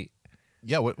pick that feat?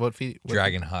 Yeah, what feat?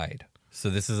 Dragon Hide.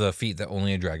 So this is a feat that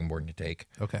only a Dragonborn can take.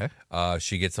 Okay.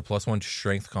 She gets a +1 to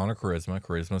Strength, Con, or Charisma.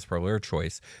 Charisma is probably her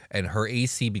choice. And her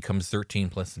AC becomes 13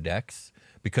 plus Dex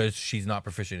because she's not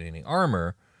proficient in any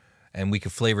armor. And we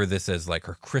could flavor this as like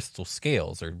her crystal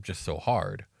scales are just so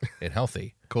hard and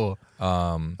healthy. Cool.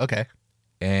 Okay.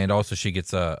 And also she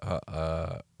gets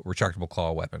a retractable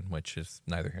claw weapon, which is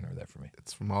neither here nor there for me.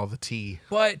 It's from all the tea.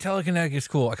 But telekinetic is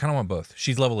cool. I kind of want both.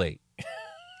 She's level 8.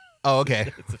 Oh,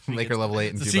 okay. Make her level 8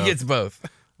 and so do she both. gets both.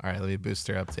 All right, let me boost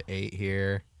her up to 8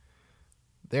 here.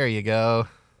 There you go.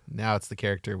 Now it's the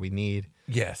character we need.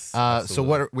 Yes. So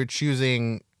what we're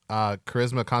choosing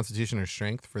charisma, constitution, or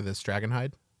strength for this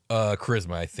Dragonhide?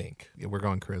 Charisma, I think. Yeah, we're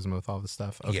going charisma with all this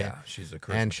stuff. Okay. Yeah, she's a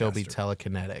charisma and she'll be caster.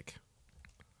 telekinetic.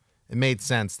 It made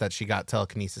sense that she got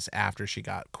telekinesis after she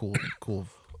got cool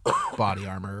body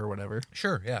armor or whatever.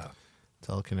 Sure, yeah.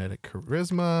 Telekinetic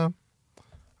charisma.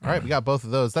 All right, we got both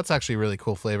of those. That's actually a really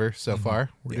cool flavor so far.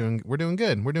 We're doing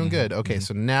good. We're doing good. Okay,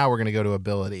 so now we're gonna go to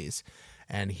abilities,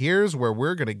 and here's where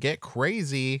we're gonna get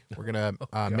crazy. We're gonna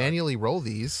manually roll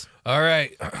these. All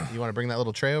right. You want to bring that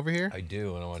little tray over here? I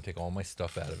do, and I want to take all my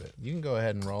stuff out of it. You can go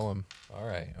ahead and roll them. All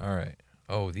right.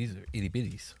 Oh, these are itty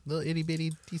bitties. Little itty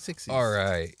bitty D6s. All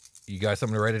right. You got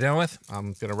something to write it down with?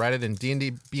 I'm gonna write it in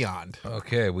D&D Beyond.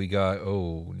 Okay, we got.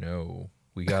 Oh no,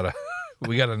 we got a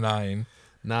 9.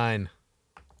 9.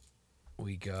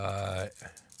 We got.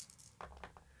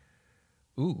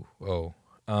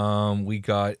 We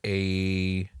got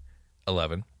a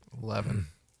 11. 11.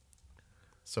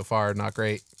 So far, not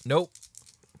great. Nope.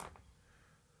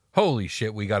 Holy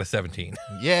shit, we got a 17.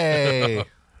 Yay.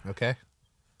 Okay.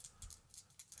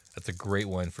 That's a great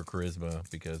one for charisma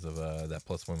because of that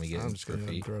 +1 we get. I'm just gonna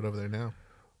throw it over there now.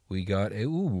 We got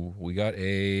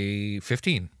a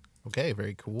 15. Okay,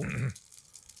 very cool.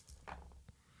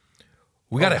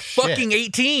 We got a fucking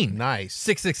 18. Nice.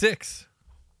 666.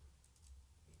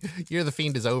 You're the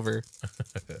Fiend is over.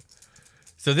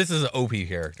 So this is an OP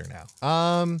character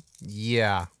now.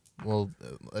 Yeah. Well,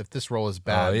 if this roll is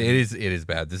bad, it is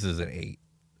bad. This is an 8.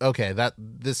 Okay,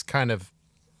 this kind of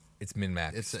it's min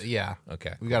max. It's yeah.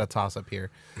 Okay. We got a toss up here.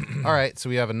 All right,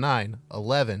 so we have a 9,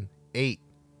 11, 8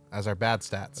 as our bad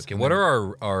stats. Okay, what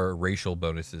are our racial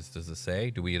bonuses? Does it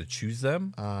say? Do we get to choose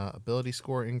them? Ability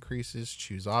score increases.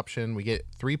 Choose option. We get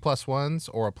 3 +1s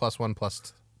or a +1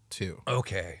 +2.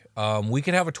 Okay. We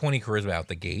could have a 20 charisma out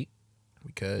the gate.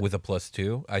 We could with a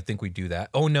 +2. I think we do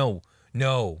that. Oh no,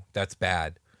 that's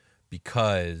bad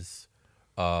because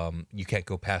you can't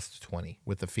go past 20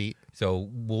 with the feat. So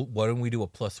why don't we do a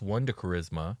 +1 to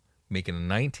charisma, make it a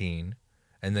 19,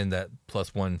 and then that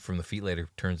 +1 from the feat later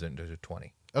turns it into a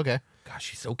 20. Okay. Gosh,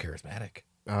 she's so charismatic.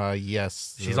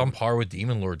 Yes. She's on par with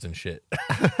demon lords and shit.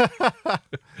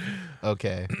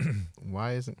 Okay.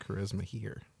 Why isn't charisma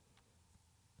here?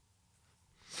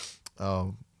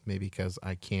 Oh, maybe because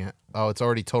I can't. Oh, it's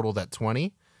already totaled at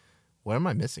 20. What am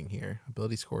I missing here?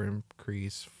 Ability score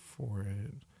increase for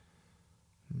it.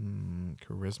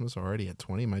 Charisma's already at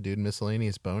 20, my dude.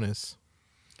 Miscellaneous bonus.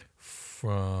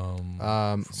 From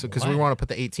so because we want to put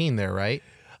the 18 there, right?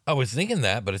 I was thinking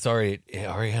that, but it already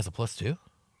has a +2.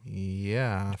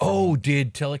 Yeah. Oh,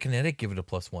 did telekinetic give it a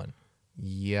 +1?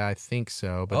 Yeah, I think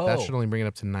so, but that should only bring it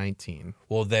up to 19.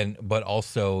 Well, then, but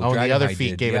also, the other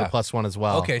feat gave it a +1 as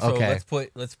well. Okay, so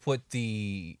let's put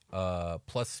the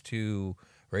 +2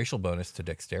 racial bonus to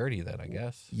dexterity then, I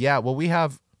guess. Yeah, well, we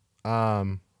have a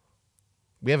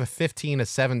 15, a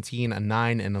 17, a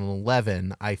 9, and an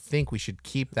 11. I think we should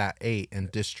keep that 8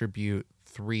 and distribute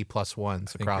 3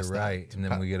 +1s across you're right, that. And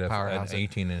then we get an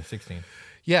 18 and a 16.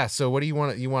 Yeah. So what do you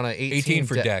want? You want an 18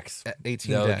 for Dex.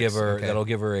 18. That'll Dex. give her. Okay. That'll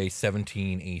give her a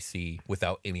 17 AC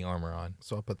without any armor on.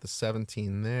 So I'll put the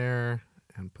 17 there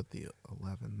and put the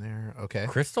 11 there. Okay.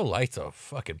 Crystal Light's a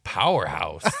fucking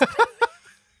powerhouse.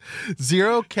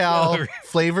 0 cal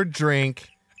flavored drink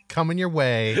coming your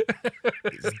way.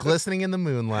 It's glistening in the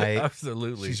moonlight.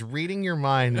 Absolutely. She's reading your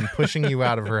mind and pushing you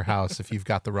out of her house if you've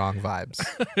got the wrong vibes.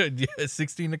 Yeah,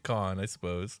 16 to con, I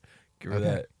suppose. Give her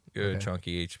that good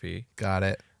chunky HP. Got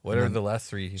it. What are the last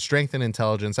 3? Strength and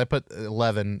intelligence. I put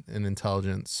 11 in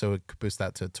intelligence, so it could boost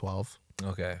that to 12.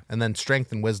 Okay. And then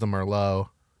strength and wisdom are low.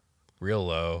 Real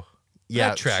low. Yeah,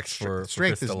 That tracks for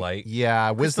Crystal Light.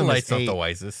 Yeah, wisdom Light's is not 8. the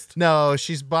wisest. No,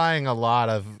 she's buying a lot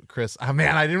of Chris. Oh,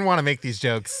 man, I didn't want to make these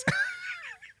jokes.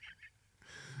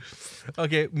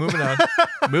 Okay, moving on.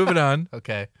 Moving on.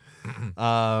 Okay. We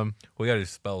got to do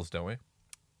spells, don't we?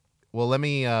 Well, let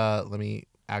me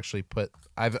actually put.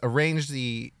 I've arranged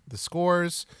the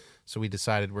scores, so we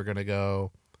decided we're gonna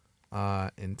go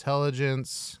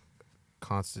intelligence,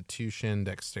 constitution,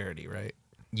 dexterity. Right?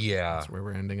 Yeah. That's where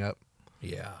we're ending up.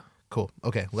 Yeah. Cool.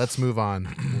 Okay, let's move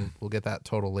on. We'll get that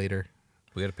total later.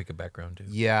 We got to pick a background too.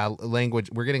 Yeah, language.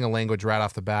 We're getting a language right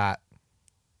off the bat.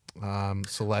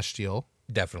 Celestial.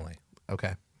 Definitely.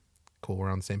 Okay. Cool. We're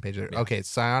on the same page there. Yeah. Okay,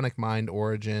 psionic mind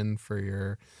origin for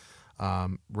your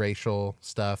racial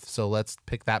stuff. So let's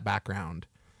pick that background.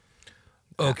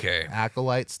 Okay.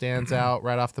 Acolyte stands out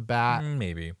right off the bat.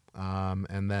 Maybe.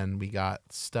 And then we got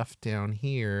stuff down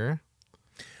here.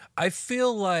 I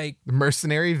feel like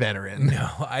mercenary veteran. No,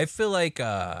 I feel like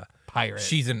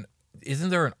pirate. Isn't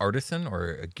there an artisan or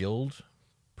a guild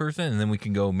person? And then we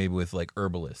can go maybe with like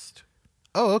herbalist.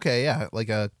 Oh, okay, yeah, like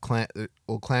a clan.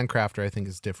 Well, clan crafter I think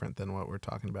is different than what we're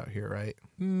talking about here, right?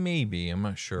 Maybe, I'm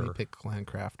not sure. Let me pick clan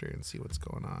crafter and see what's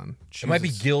going on. It might be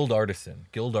guild artisan.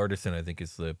 Guild artisan, I think,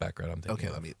 is the background I'm thinking.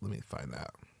 Okay, let me find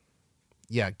that.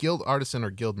 Yeah, guild artisan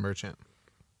or guild merchant.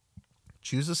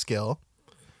 Choose a skill,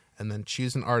 and then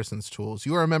choose an artisan's tools.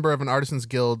 You are a member of an artisan's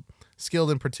guild,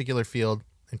 skilled in particular field,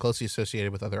 and closely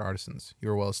associated with other artisans. You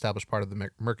are a well-established part of the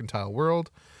mercantile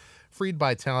world, freed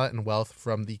by talent and wealth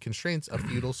from the constraints of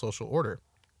feudal social order.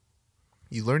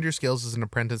 You learned your skills as an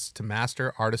apprentice to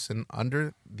master artisan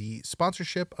under the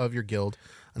sponsorship of your guild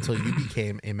until you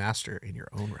became a master in your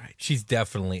own right. She's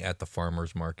definitely at the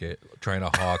farmer's market trying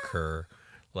to hawk her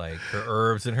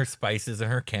herbs and her spices and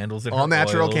her candles and all her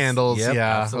natural oils. candles. Yep,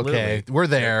 yeah. absolutely. Okay. We're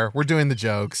there. We're doing the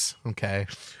jokes. Okay.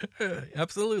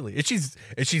 Absolutely. And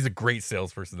she's a great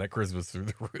salesperson. That charisma's through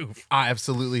the roof.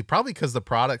 Absolutely. Probably because the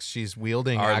products she's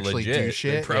wielding Are actually legit. do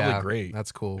shit. They're probably great.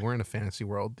 That's cool. We're in a fantasy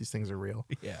world. These things are real.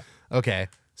 Yeah. Okay.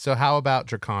 So how about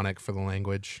Draconic for the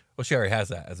language? Well, she already has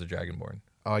that as a Dragonborn.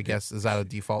 Oh, I guess is that a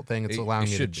default thing? It's allowing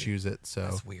me to choose it. So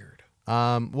that's weird.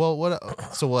 Well,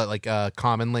 what? So what? Like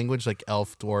common language, like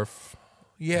elf, dwarf.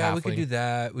 Yeah, halfling? we could do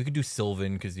that. We could do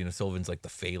Sylvan because Sylvan's like the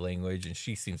Fey language, and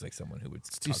she seems like someone who would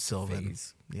do Sylvan.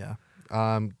 Fays. Yeah.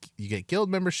 You get guild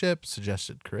membership,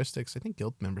 suggested heuristics. I think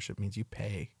guild membership means you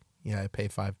pay. Yeah, I pay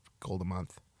 5 gold a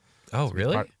month. Oh,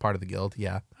 really? Part of the guild.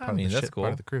 Yeah. I mean, that's cool.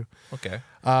 Part of the crew. Okay.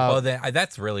 Well, then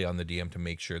that's really on the DM to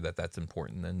make sure that that's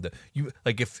important. And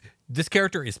if this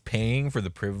character is paying for the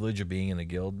privilege of being in a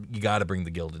guild, you got to bring the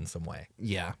guild in some way.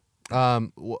 Yeah.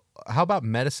 How about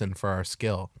medicine for our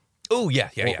skill? Oh, yeah.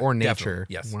 Or nature.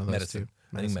 Definitely. Yes, one of those medicine.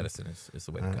 two. I think medicine is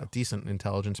the way to go. Decent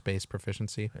intelligence-based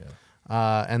proficiency.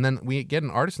 Yeah. And then we get an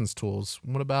artisan's tools.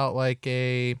 What about like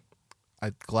a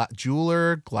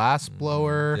jeweler, glass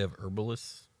blower? They have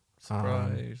herbalist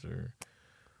supplies or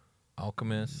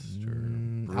alchemist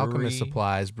or alchemist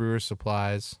supplies, brewer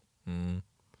supplies.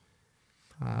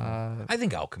 I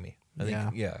think alchemy. I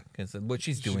think because what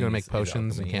she's doing, she's gonna make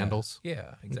potions alchemy, and candles.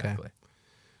 Yeah, exactly. Okay.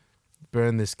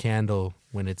 Burn this candle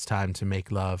when it's time to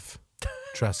make love.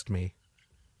 Trust me.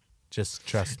 Just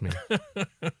trust me.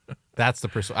 That's the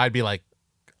person. I'd be like,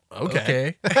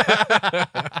 okay.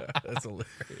 That's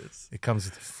hilarious. It comes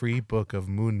with a free book of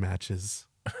moon matches.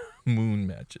 Moon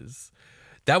matches.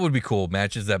 That would be cool.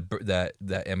 Matches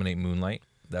that emanate moonlight.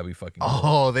 That'd be fucking cool.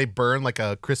 Oh, they burn like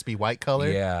a crispy white color?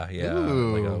 Yeah.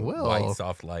 Ooh, like a white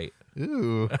soft light.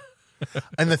 Ooh.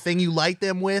 And the thing you light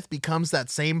them with becomes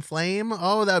that same flame?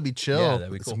 Oh, that would be chill. Yeah,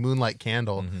 that'd be it's cool. a moonlight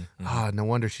candle. No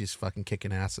wonder she's fucking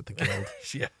kicking ass at the guild.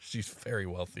 Yeah, she's very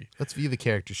wealthy. Let's view the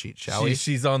character sheet, shall we?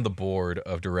 She's on the board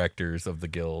of directors of the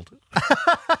guild.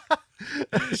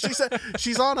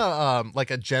 She's on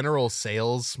a general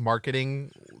sales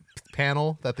marketing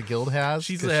panel that the guild has.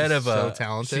 She's the head of so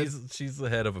talented. She's the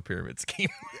head of a pyramid scheme.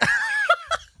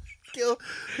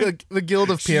 The Guild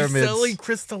of Pyramids. She's selling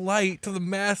Crystal Light to the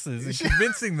masses and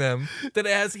convincing them that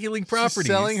it has healing properties. She's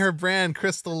selling her brand,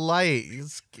 Crystal Light.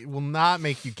 It will not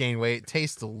make you gain weight. It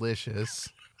tastes delicious.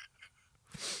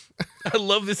 I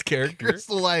love this character.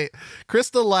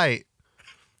 Crystal Light.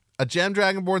 A gem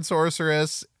dragonborn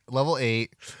sorceress, level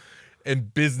 8.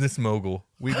 And business mogul.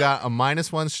 We got a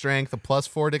 -1 strength, a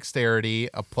 +4 dexterity,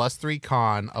 a +3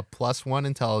 con, a +1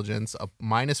 intelligence, a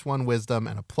 -1 wisdom,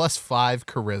 and a +5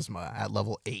 charisma at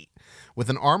level 8. With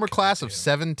an armor class of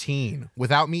 17,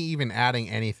 without me even adding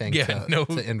anything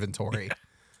to inventory.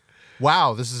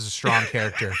 Wow, this is a strong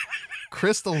character.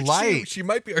 Crystal Light. She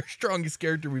might be our strongest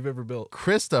character we've ever built.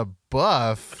 Krista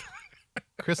Buff.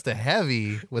 Krista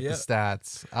heavy with the Yep.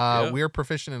 stats. Yep. We're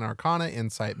proficient in Arcana,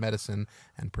 Insight, Medicine,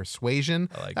 and Persuasion.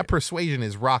 I like that it. Persuasion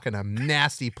is rocking a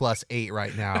nasty +8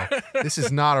 right now. This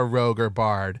is not a rogue or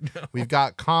bard. No. We've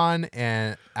got Con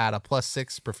and at a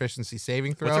 +6 proficiency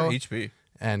saving throw. What's our HP?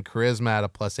 And Charisma at a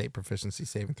 +8 proficiency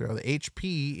saving throw. The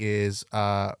HP is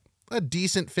a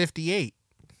decent 58.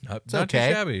 Not okay.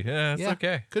 too shabby. Yeah, it's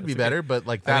okay. Could be That's better, okay. but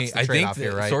like that's the trade-off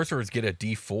here, right? Sorcerers get a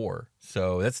D4,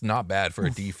 so that's not bad for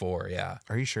a D4. Yeah.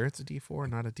 Are you sure it's a D4,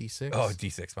 not a D6? Oh,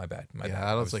 D6. My bad. My bad.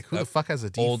 I was like, who the fuck has a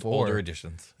D4? Older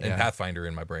editions and Pathfinder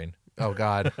in my brain. Oh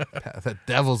God, the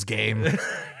Devil's Game.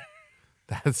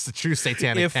 That's the true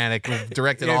satanic panic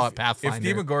directed all at Pathfinder. If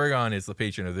Demogorgon is the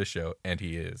patron of this show, and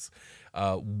he is,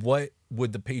 what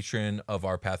would the patron of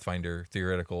our Pathfinder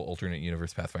theoretical alternate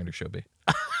universe Pathfinder show be?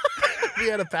 If we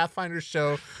had a Pathfinder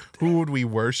show, who would we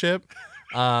worship?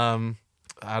 I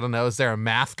don't know. Is there a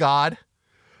math god?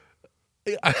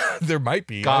 There might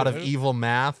be. God of evil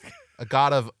math. A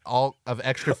god of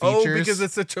extra features. Oh, because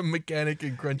it's such a mechanic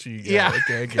and crunchy. Yeah,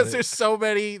 okay, because there's so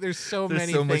many things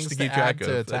much to keep track add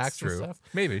to of. attacks That's true. and stuff.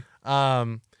 Maybe.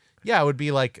 Yeah, it would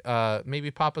be like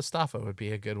maybe Papa Staffa would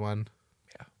be a good one.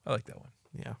 Yeah, I like that one.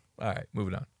 Yeah. All right,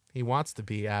 moving on. He wants to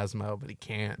be Asmo, but he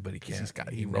can't. But he can't.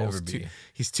 He rolls too.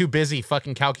 He's too busy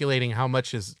fucking calculating how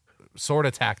much his sword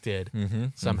attack did.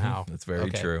 Somehow. That's very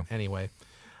true. Anyway,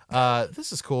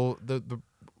 this is cool.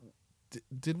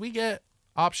 Did we get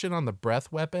option on the breath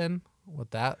weapon?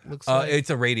 What that looks like? It's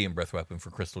a radiant breath weapon for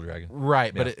Crystal Dragon.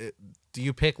 Right, Yeah. but do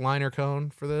you pick line or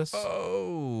cone for this?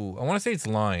 Oh, I want to say it's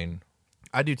line.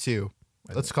 I do too.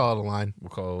 Let's call it a line. We'll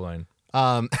call it a line.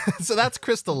 So that's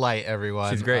Crystal Light,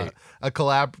 everyone. She's great. A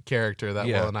collab character that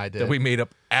Will and I did. That we made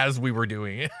up as we were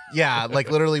doing it. Yeah,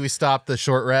 like literally we stopped for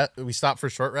short rest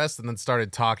and then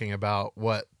started talking about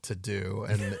what to do.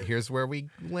 And here's where we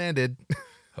landed.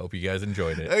 Hope you guys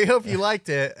enjoyed it. I hope you liked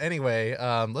it. Anyway,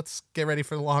 let's get ready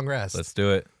for the long rest. Let's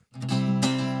do it.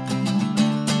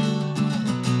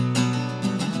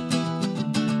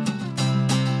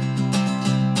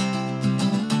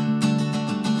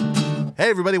 Hey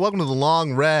everybody, welcome to the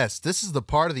long rest. This is the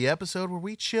part of the episode where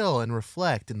we chill and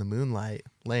reflect in the moonlight,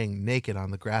 laying naked on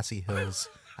the grassy hills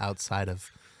outside of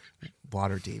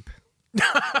Waterdeep.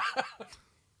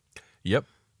 Yep.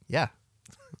 Yeah.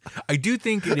 I do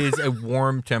think it is a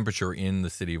warm temperature in the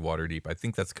city of Waterdeep. I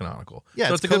think that's canonical. Yeah,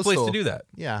 so it's a good place to do that.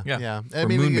 Yeah. I Or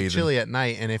mean, it moonbathing. gets chilly at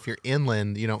night, and if you're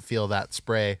inland, you don't feel that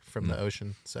spray from the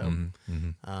ocean. So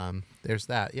there's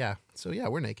that. Yeah. So yeah,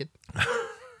 we're naked.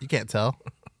 You can't tell.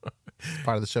 It's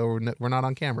part of the show. We're not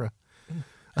on camera.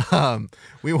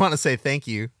 We want to say thank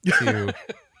you to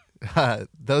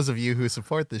those of you who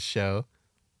support this show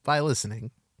by listening.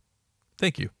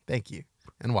 Thank you. Thank you.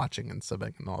 And watching and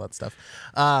subbing and all that stuff.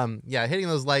 Yeah, hitting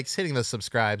those likes, hitting those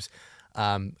subscribes.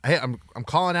 I'm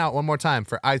calling out one more time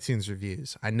for iTunes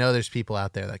reviews. I know there's people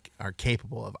out there that are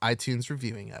capable of iTunes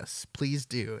reviewing us. Please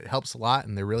do. It helps a lot,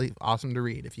 and they're really awesome to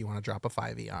read if you want to drop a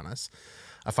 5e on us.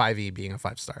 A 5e being a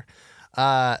 5-star.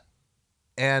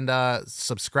 And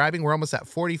subscribing. We're almost at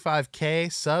 45K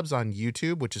subs on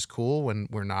YouTube, which is cool when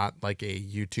we're not like a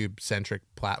YouTube-centric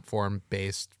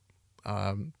platform-based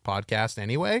podcast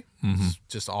anyway. It's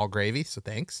just all gravy, so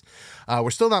thanks. We're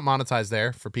still not monetized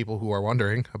there for people who are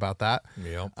wondering about that.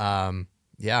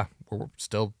 Yeah, we're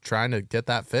still trying to get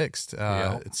that fixed.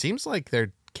 It seems like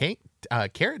they're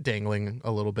carrot dangling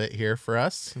a little bit here for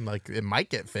us, and like it might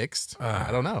get fixed.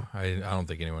 I don't know. I don't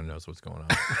think anyone knows what's going on.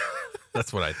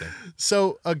 That's what I think.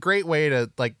 So a great way to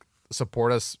like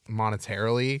support us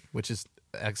monetarily, which is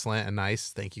excellent and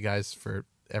nice. Thank you guys for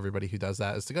everybody who does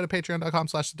that, is to go to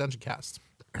patreon.com/thedungeoncast.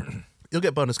 You'll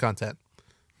get bonus content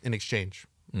in exchange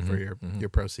for your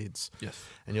proceeds. Yes.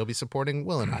 And you'll be supporting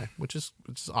Will and I, which is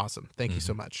awesome. Thank you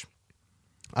so much.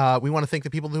 We want to thank the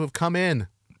people who have come in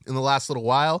the last little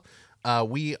while.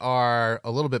 We are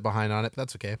a little bit behind on it, but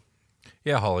that's okay.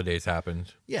 Yeah, holidays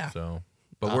happened. Yeah. So,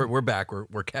 but we're back.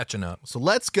 We're catching up. So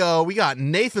let's go. We got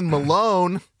Nathan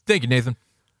Malone. Thank you, Nathan.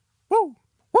 Woo.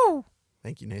 Woo.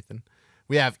 Thank you, Nathan.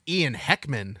 We have Ian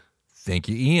Heckman. Thank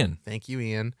you, Ian. Thank you,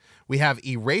 Ian. We have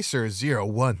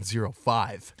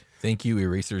Eraser0105. Thank you,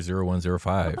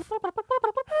 Eraser0105.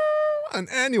 An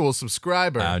annual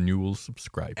subscriber. Annual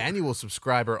subscriber. Annual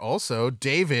subscriber also,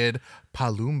 David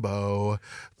Palumbo.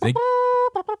 Thank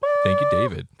you,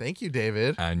 David. Thank you,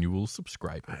 David. Annual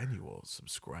subscriber. Annual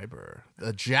subscriber.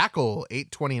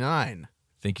 Jackal829.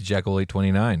 Thank you,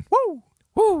 Jackal829. Woo!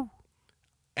 Woo!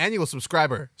 Annual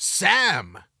subscriber,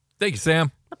 Sam. Thank you,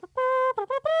 Sam.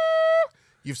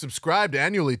 You've subscribed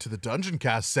annually to the Dungeon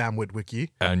Cast, Sam Witwicky.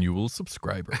 Annual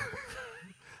subscriber.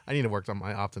 I need to work on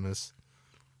my Optimus.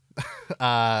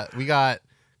 We got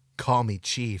Call Me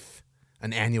Chief,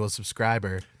 an annual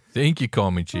subscriber. Thank you,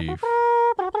 Call Me Chief.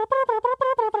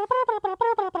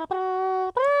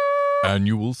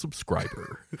 Annual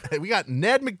subscriber. We got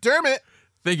Ned McDermott.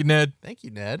 Thank you, Ned. Thank you,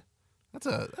 Ned. That's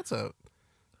kind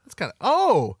of.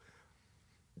 Oh,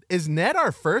 is Ned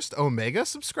our first Omega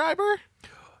subscriber?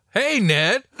 Hey,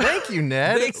 Ned. Thank you,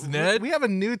 Ned. Thanks, Ned. We have a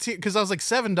new tier because I was like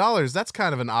 $7. That's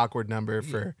kind of an awkward number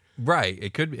for. Right.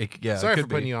 It could be. Yeah. Sorry it could for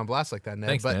putting be. you on blast like that, Ned.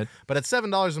 Thanks, Ned. But at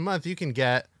 $7 a month, you can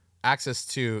get access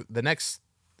to the next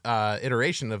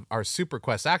iteration of our Super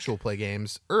Quest actual play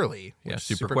games early. Yeah,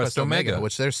 Super Quest Omega,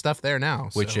 which there's stuff there now.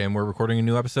 And we're recording a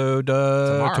new episode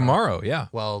tomorrow. Yeah.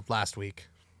 Well, last week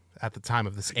at the time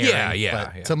of this airing.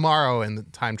 Yeah. Tomorrow in the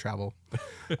time travel.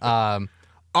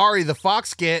 Ari the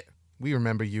Fox Git. We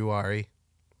remember you, Ari.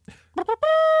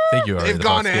 Thank you, Ari. They've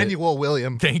gone annual,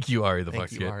 William. Thank you, Ari the Fox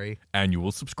Thank you, Git. Ari.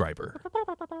 Annual subscriber.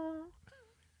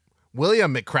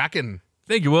 William McCracken.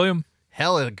 Thank you, William.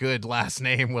 Hella good last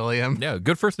name, William. Yeah,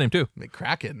 good first name too.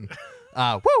 McCracken.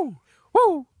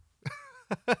 Woo.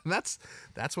 That's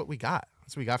what we got.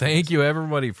 That's what we got. Thank you,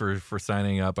 everybody, for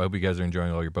signing up. I hope you guys are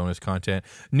enjoying all your bonus content.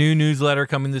 New newsletter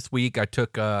coming this week. I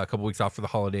took a couple weeks off for the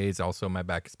holidays. Also, my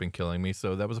back has been killing me,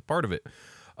 so that was a part of it.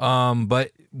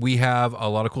 But we have a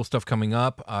lot of cool stuff coming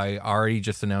up. I already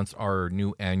just announced our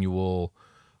new annual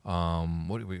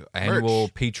Patreon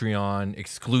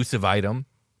exclusive item,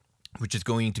 which is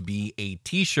going to be a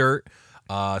t-shirt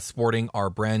sporting our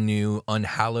brand new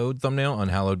Unhallowed thumbnail.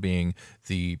 Unhallowed being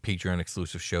the Patreon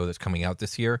exclusive show that's coming out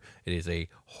this year. It is a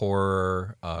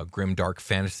horror, grim, dark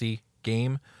fantasy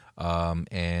game.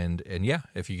 And yeah,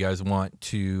 if you guys want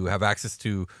to have access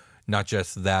to not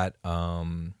just that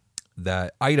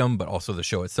item, but also the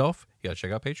show itself, you got to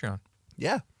check out Patreon.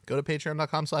 Yeah. Go to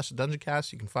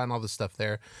patreon.com/dungeoncast. You can find all this stuff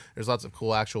there. There's lots of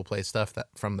cool actual play stuff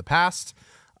from the past.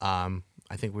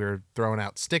 I think we're throwing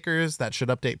out stickers that should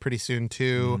update pretty soon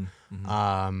too.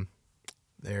 Mm-hmm.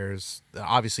 There's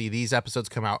obviously these episodes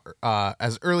come out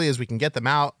as early as we can get them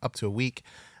out, up to a week.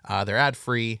 They're ad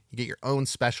free. You get your own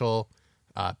special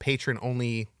patron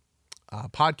only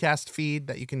podcast feed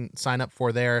that you can sign up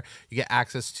for there. You get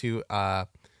access to an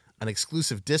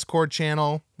exclusive Discord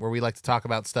channel where we like to talk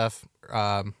about stuff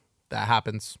that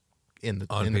happens in the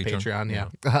Patreon. Yeah.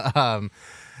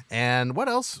 And what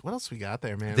else we got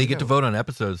there, man? They get to vote on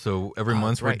episodes. So every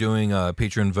month we're doing a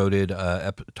patron voted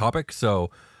topic. So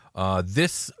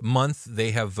this month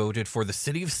they have voted for the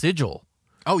City of Sigil.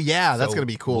 Oh, yeah. That's going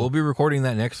to be cool. We'll be recording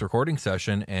that next recording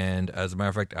session. And as a matter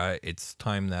of fact, it's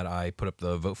time that I put up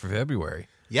the vote for February.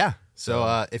 Yeah.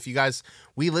 So if you guys,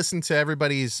 we listen to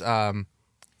everybody's,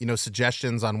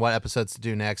 suggestions on what episodes to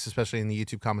do next, especially in the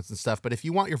YouTube comments and stuff. But if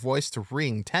you want your voice to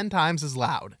ring 10 times as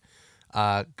loud,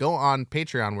 go on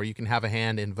Patreon where you can have a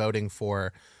hand in voting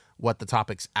for what the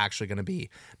topic's actually going to be.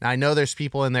 Now, I know there's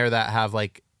people in there that have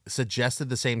like suggested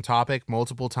the same topic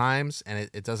multiple times and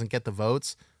it doesn't get the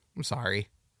votes. I'm sorry.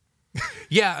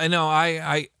 Yeah, I know.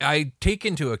 I take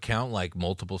into account like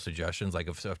multiple suggestions. Like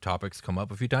if topics come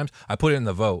up a few times, I put it in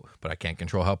the vote, but I can't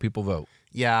control how people vote.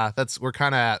 Yeah, we're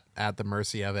kind of at the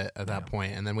mercy of it at that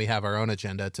point. And then we have our own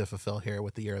agenda to fulfill here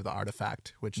with the Year of the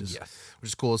Artifact, which is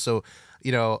cool. So,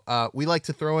 we like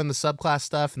to throw in the subclass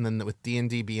stuff, and then with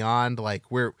D&D Beyond,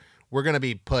 like we're going to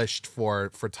be pushed for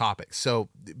topics. So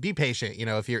be patient.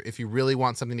 If you really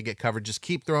want something to get covered, just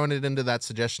keep throwing it into that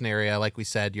suggestion area. Like we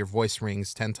said, your voice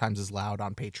rings 10 times as loud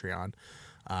on Patreon.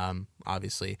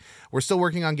 Obviously, we're still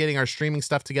working on getting our streaming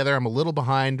stuff together. I'm a little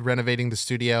behind renovating the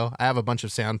studio. I have a bunch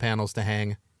of sound panels to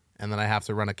hang, and then I have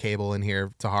to run a cable in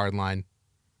here to Hardline.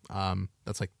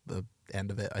 That's like the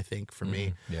end of it, I think, for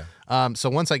me. Yeah. So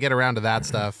once I get around to that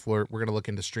stuff, we're going to look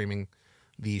into streaming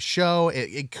the show.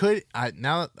 It could,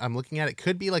 now that I'm looking at it,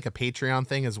 could be like a Patreon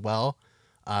thing as well,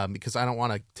 because I don't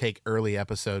want to take early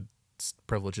episode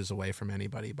privileges away from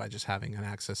anybody by just having an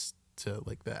access to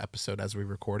like the episode as we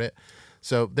record it.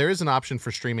 So there is an option for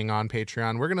streaming on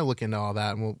Patreon. We're going to look into all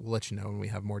that, and we'll let you know when we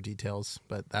have more details,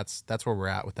 but that's where we're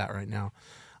at with that right now.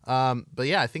 But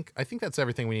yeah, I think that's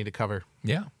everything we need to cover.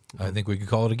 Yeah. I think we could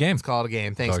call it a game. Let's call it a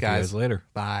game. Thanks, Talk guys. to you guys later.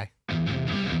 Bye.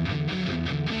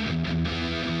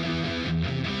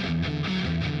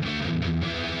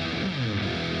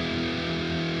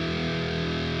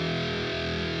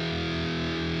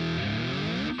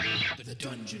 The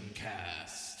Dungeon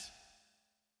Cast.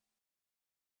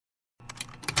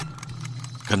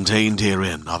 Contained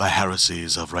herein are the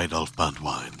heresies of Radolf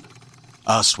Burntwine,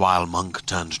 erstwhile monk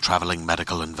turned traveling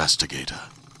medical investigator.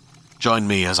 Join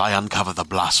me as I uncover the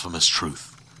blasphemous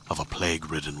truth of a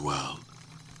plague-ridden world,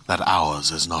 that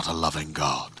ours is not a loving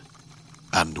God,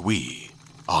 and we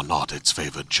are not its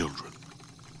favored children.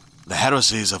 The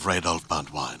heresies of Radolf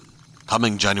Burntwine,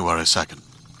 Coming January 2nd,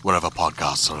 wherever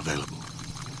podcasts are available.